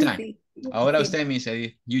 Anytime. Sí. Ahora Sí. usted, Miss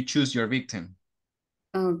Edith, you choose your victim.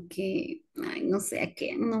 Ok. Ay, no sé a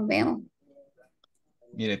qué, no veo.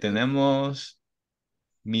 Mire, tenemos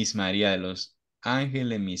Miss María de los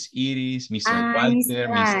Ángeles, Miss Iris, Mr. Walter,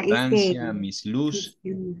 Miss Francia, Miss Luz.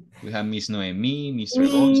 We have Miss Noemí, Mr.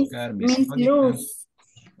 Oscar, Miss Mónica. Luz.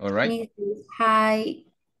 All right. Miss Luz.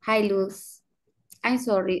 Hi, Luz. I'm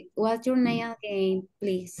sorry. What's your name again,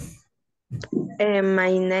 please?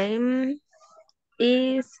 My name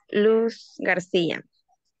is Luz Garcia.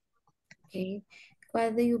 Okay.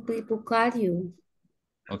 What do you people call you?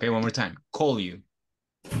 Okay, one more time. Call you.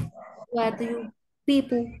 What do you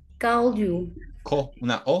people call you? Call,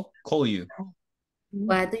 una O, call you.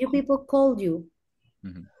 What do you people call you?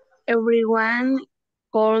 Everyone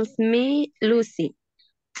calls me Lucy.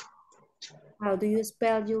 How do you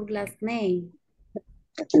spell your last name?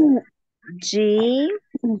 G-A-R-Z-I-A.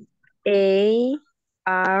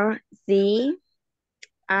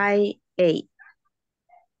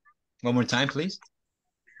 One more time, please.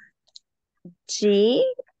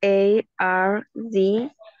 G-A-R-Z-I-A.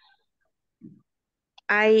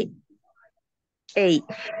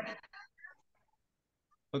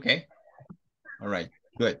 Okay. All right.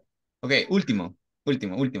 Good. Okay. Último.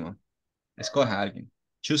 Escoja a alguien.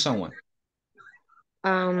 Choose someone.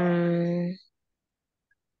 Henry.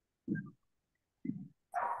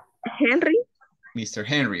 Mr.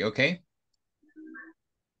 Henry, okay?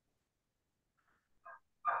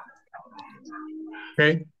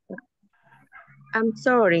 Okay. I'm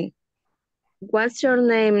sorry. What's your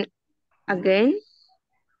name again?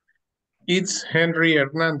 It's Henry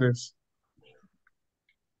Hernandez.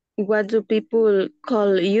 What do people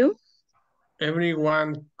call you?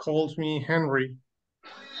 Everyone calls me Henry.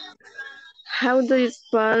 How do you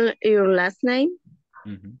spell your last name?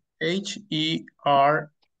 H-E-R-N-A-N-D-E-T.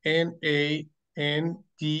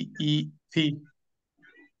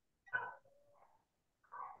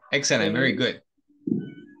 Excellent. Very good.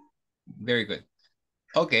 Very good.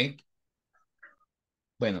 Okay.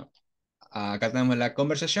 Bueno, acá tenemos la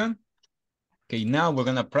conversación. Okay, now we're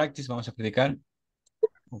going to practice. Vamos a practicar.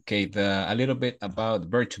 Okay, a little bit about the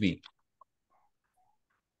verb to be.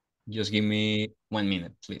 Just give me 1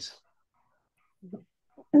 minute, please.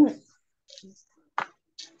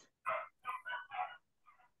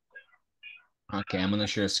 Okay, I'm going to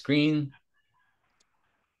share a screen.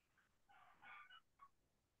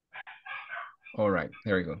 All right,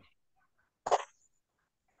 there we go.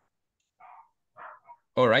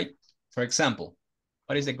 All right, for example,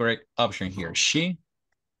 what is the correct option here? She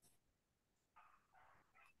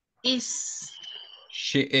Is.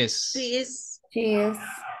 She is. She is. She is.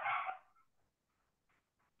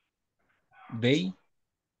 They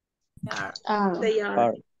They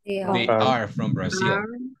are. They are from Brazil.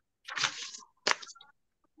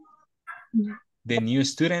 The new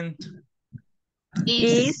student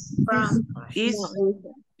Is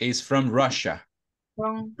from Russia.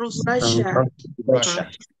 from Russia. Russia.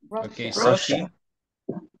 Okay, Sophie.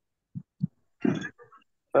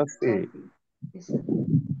 Sophie.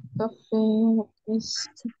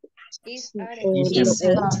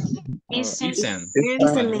 Ethan.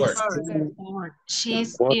 Isn't What word?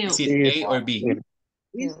 She's Is it A or B?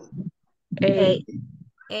 A.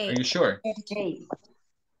 Are you sure?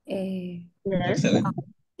 A. Excellent.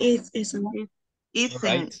 Isn't. All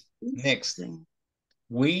right. Next.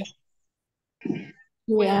 We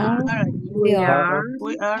are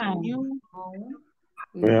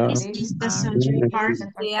Yeah. Is the central part.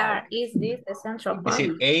 We are. Is this the central Is part?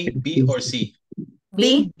 it A, B, or C?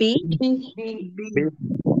 B. B.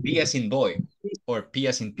 B as in boy or P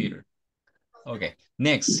as in Peter. Okay.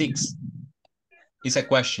 Next, 6. It's a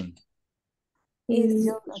question. Is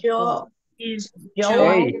Joe? Is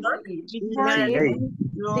Hey.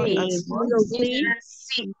 Letter C.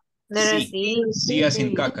 C. C as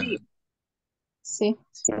in caca. Sí.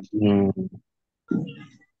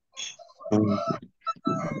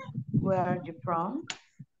 Where are you from?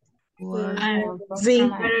 Z.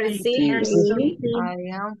 Letter C. I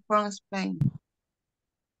am from Spain.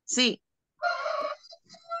 Sí.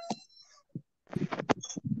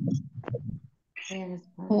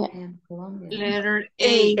 Letter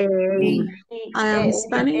A. I am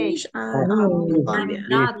Spanish. I'm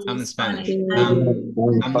Colombian. I'm Spanish.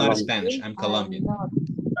 I'm not Spanish. I'm Colombian.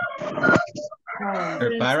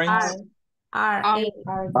 Her parents? Are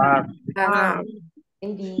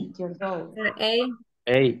 80 years old.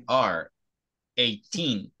 Are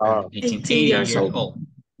 18. 18 years old.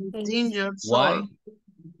 18 years Why? old.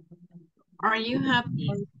 Are you happy?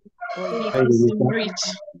 Rich.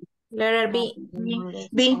 Letter B.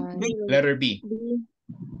 B. Letter B.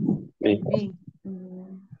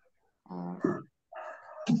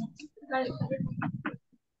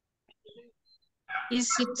 Is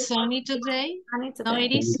it sunny today? No,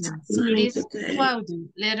 it is not. It is cloudy.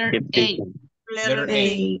 Letter A. Letter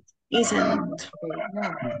A. Isn't.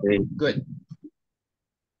 Good.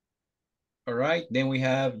 All right. Then we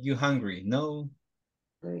have you hungry. No.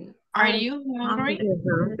 Are you hungry?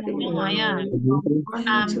 No, I am.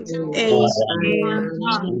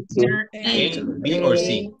 A, B, or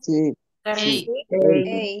C? Letter A. C.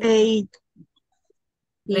 A.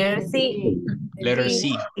 Letter C. Letter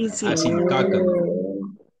C. Is As in caca.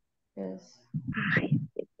 Yes.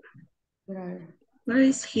 Where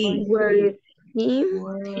is he? Where is he?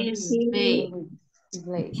 He's late. He's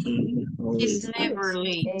late. He's never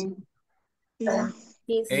late.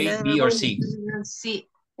 A, B, or C? C.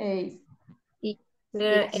 A.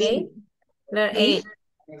 Letter A. Letter A.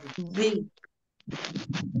 B.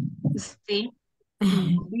 C.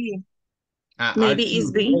 B. Maybe R2.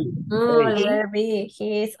 it's B. Oh, letter B.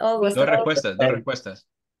 He is always. Dos respuestas, dos respuestas.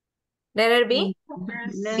 Letter B.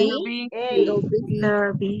 Letter B.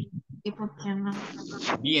 Letter B. ¿Y por qué no?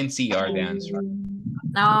 B and C are the answer.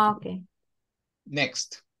 No, okay.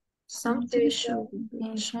 Next. Some TV shows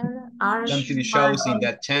are Some TV shows in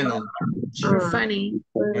that channel Or funny.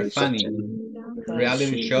 are funny.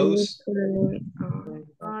 Reality shows.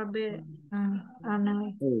 are big. No.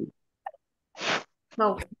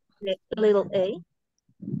 No. Little A.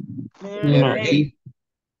 Letter A.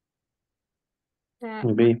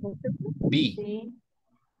 B. B.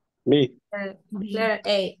 B. Letter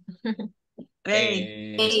A.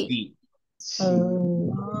 C.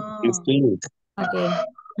 It's C. Okay.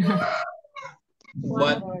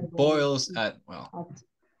 What boils at, well,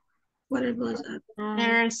 What it was that?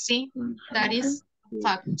 Letter C. That is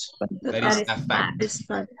fact. that is a fact. It's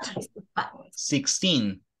fact.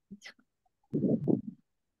 16.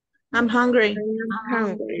 I'm hungry.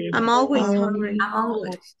 I'm always hungry.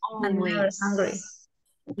 I'm never hungry.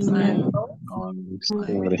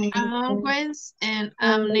 I'm always and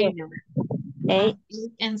I'm never. A.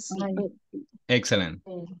 And C. Excellent.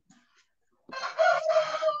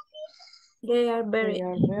 They are very.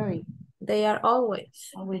 They are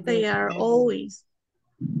always. They are always.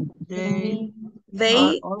 They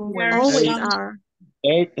They always always are. are.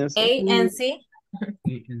 A and C. A and C.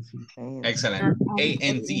 A and C. Excellent. A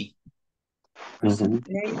and Z. Mhm.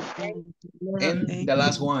 And the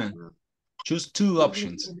last one. Choose two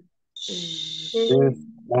options. Yes,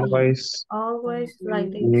 always. Always like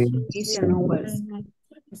this. Yes. Listen always.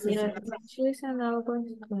 Listen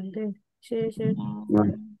always like this.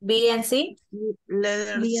 B and C.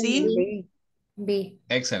 Letter C. B.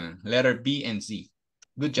 Excellent. Letter B and C.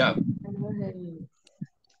 Good job.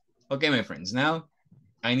 Okay, my friends. Now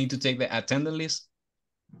I need to take the attendance list.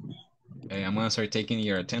 Okay, I'm gonna start taking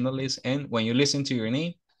your attendance list, and when you listen to your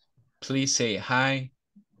name, please say hi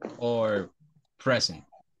or present.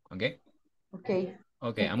 Okay? Okay.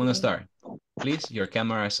 Okay, I'm gonna start. Please, your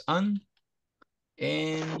camera is on.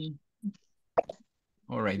 And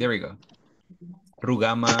all right, there we go.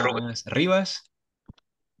 Rugamas Rivas.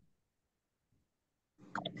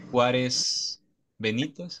 Juárez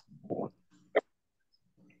Benítez.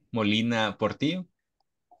 Molina Portillo.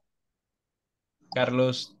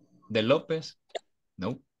 Carlos de López.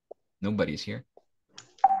 No, nobody's here.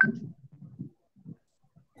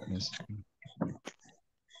 Yes.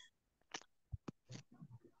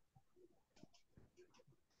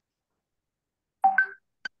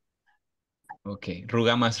 Okay,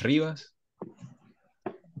 Rugamas Rivas.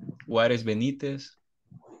 Juárez Benítez.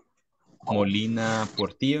 Molina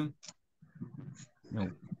Portillo. No.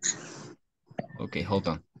 Okay, hold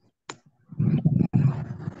on.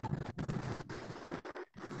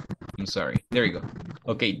 I'm sorry. There we go.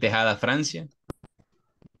 Okay, Tejada Francia.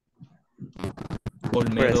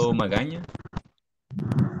 Olmedo Magaña.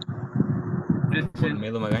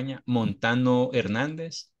 Olmedo Magaña. Montano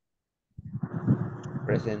Hernández.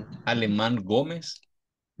 Present. Alemán Gómez.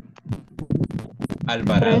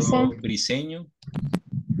 Alvarado Present. Briceño.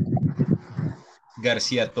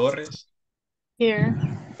 García Torres. Here.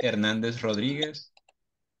 Hernández Rodríguez.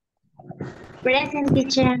 Present,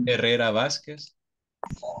 teacher. Herrera Vázquez.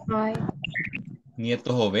 Hi.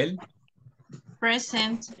 Nieto Jovel.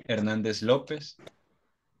 Present. Hernández López.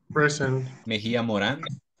 Present. Mejía Morán.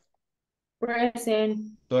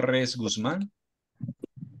 Present. Torres Guzmán.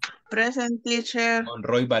 Present, teacher.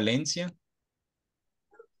 Monroy Valencia.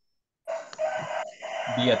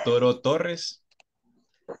 Villatoro Torres.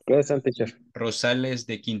 Present, teacher. Rosales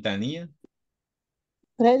de Quintanilla.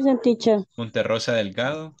 Present, teacher. Monterrosa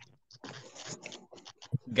Delgado.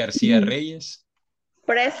 García Reyes.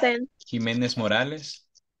 Present. Jiménez Morales.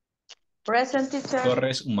 Present, teacher.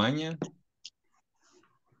 Torres Umaña.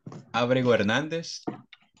 Ábrego Hernández.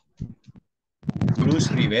 Cruz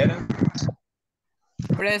Rivera.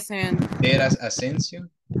 Present. Teras Asensio.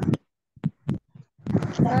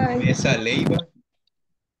 Mesa Leiva.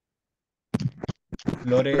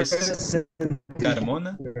 Flores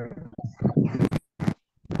Carmona.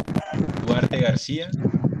 Duarte García.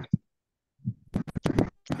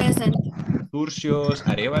 Present. Turcios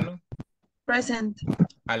Arévalo. Present.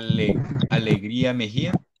 Alegría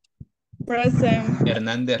Mejía. Present.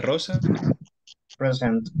 Hernández Rosa.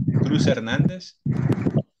 Present. Cruz Hernández.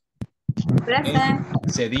 Present.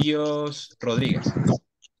 Cedillos Rodríguez.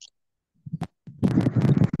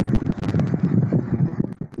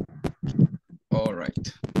 All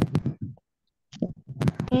right.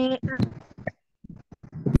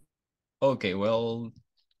 Okay, well,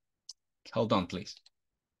 hold on, please.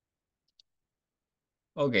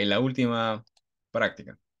 Ok, la última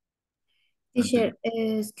práctica. Teacher,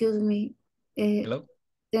 excuse me. Hello.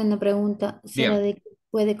 Tengo una pregunta. ¿Será Dígame. de que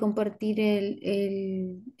puede compartir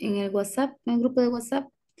en el WhatsApp, en el grupo de WhatsApp,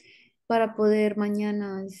 para poder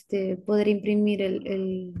mañana poder imprimir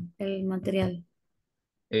el material?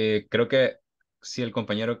 Creo que si el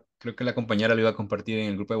compañero, creo que la compañera lo iba a compartir en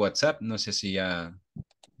el grupo de WhatsApp. No sé si ya,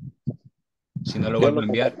 si no lo Yo vuelvo lo a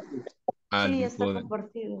enviar al Sí, ya grupo está de...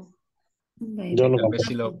 compartido. Yo lo Tal vez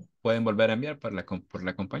si comparto. lo pueden volver a enviar por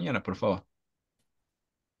la compañera, por favor.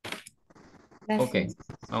 Ok, Gracias.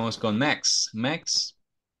 vamos con Max. Max.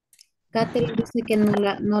 Catherine dice que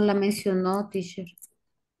no la mencionó, teacher.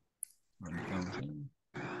 Ahorita vamos a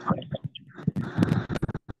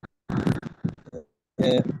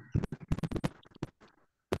ver.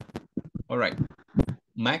 All right.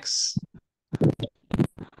 Max.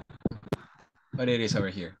 What it is over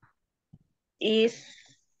here? Is.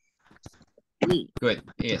 Good.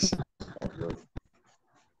 Is.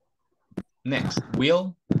 Next.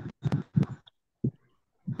 Will.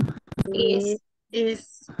 Is.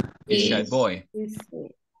 Is. Is shy boy. Is.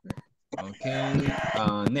 Okay.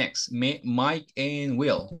 Next. Mike and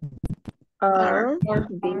Will Are.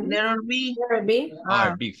 Letter B.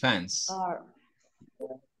 are big fans.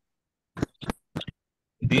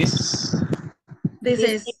 This This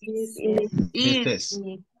is. is.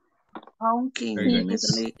 Aunque Very good.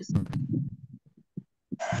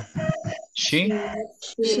 She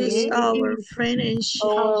She's our friend and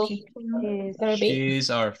she. is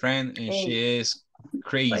our friend and she is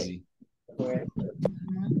crazy.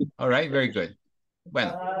 All right, very good.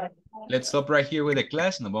 Bueno, let's stop right here with the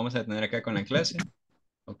class. Nos vamos a tener acá con la clase.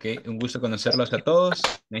 Okay, un gusto conocerlos a todos.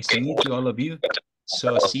 Nice to meet you, all of you.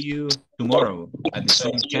 So see you tomorrow at the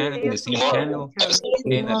same channel, in the same channel,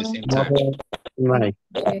 and at the same time. Right.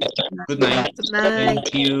 Good night. Good night. And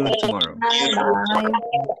see you tomorrow.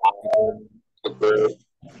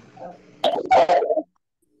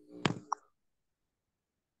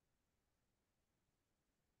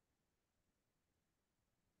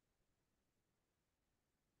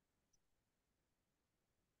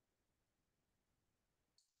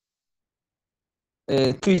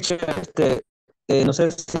 Teacher, no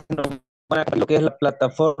sé si nos van a lo que es la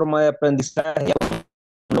plataforma de aprendizaje,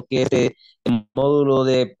 lo que es el módulo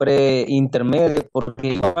de pre-intermedio,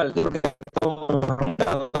 porque igual creo que todos los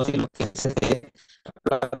resultados y lo que es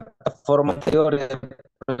la plataforma anterior.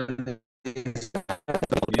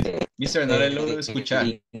 Mister, no le logro escuchar.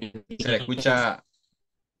 Se le escucha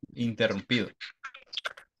interrumpido.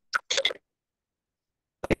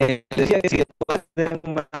 Decía que si después de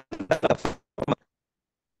una plataforma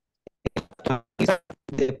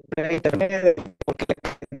de pre-intermedio, porque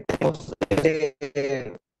tenemos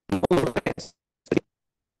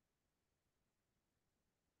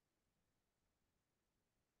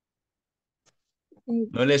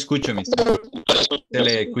No le escucho, mister. Se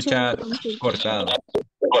le escucha cortado.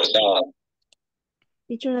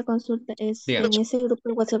 Dicho la consulta es, Dígame. en ese grupo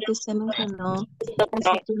de WhatsApp que usted mencionó,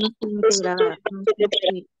 esa opción no está integrada. No sé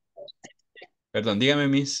si Perdón, dígame,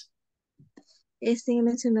 Miss.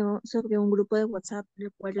 mencionó sobre un grupo de WhatsApp,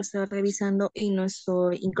 el cual yo estaba revisando y no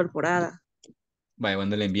estoy incorporada. Vaya,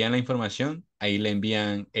 cuando le envían la información, ahí le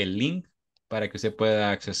envían el link para que usted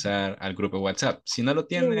pueda accesar al grupo de WhatsApp. Si no lo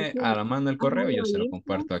tiene Sí. a la mano el Ajá, correo, yo lo se lo hice.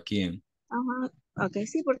 comparto aquí en... Ajá, ok,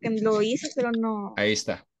 sí, porque lo hice, pero no. Ahí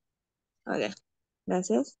está. Ok,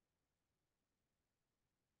 gracias.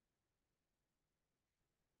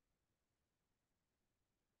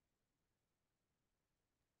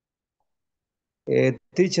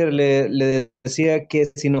 Teacher, le decía que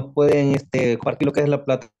si nos pueden compartir lo que es la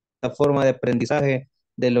plataforma de aprendizaje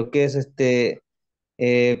de lo que es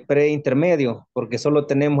pre-intermedio, porque solo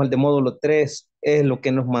tenemos el de módulo 3, es lo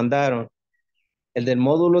que nos mandaron. El del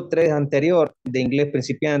módulo 3 anterior, de inglés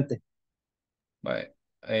principiante. Vale.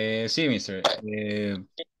 Sí, mister.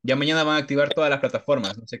 Ya mañana van a activar todas las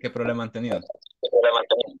plataformas. No sé qué problema han tenido.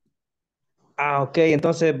 Ah, ok,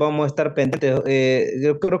 entonces vamos a estar pendientes.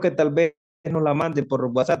 Yo creo que tal vez nos la manden por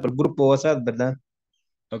WhatsApp, por el grupo WhatsApp, ¿verdad?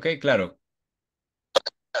 Ok, claro.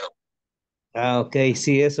 Ah, ok,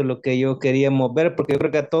 sí, eso es lo que yo queríamos ver, porque yo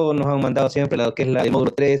creo que a todos nos han mandado siempre la que es la de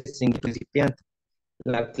módulo 3 sin principiante.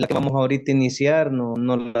 La que vamos ahorita a iniciar no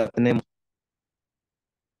la tenemos.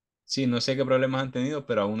 Sí, no sé qué problemas han tenido,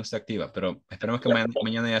 pero aún no está activa. Pero esperemos que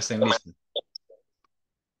mañana ya estén listos.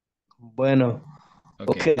 Bueno, Ok,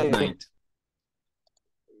 ok. good night.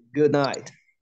 Good night.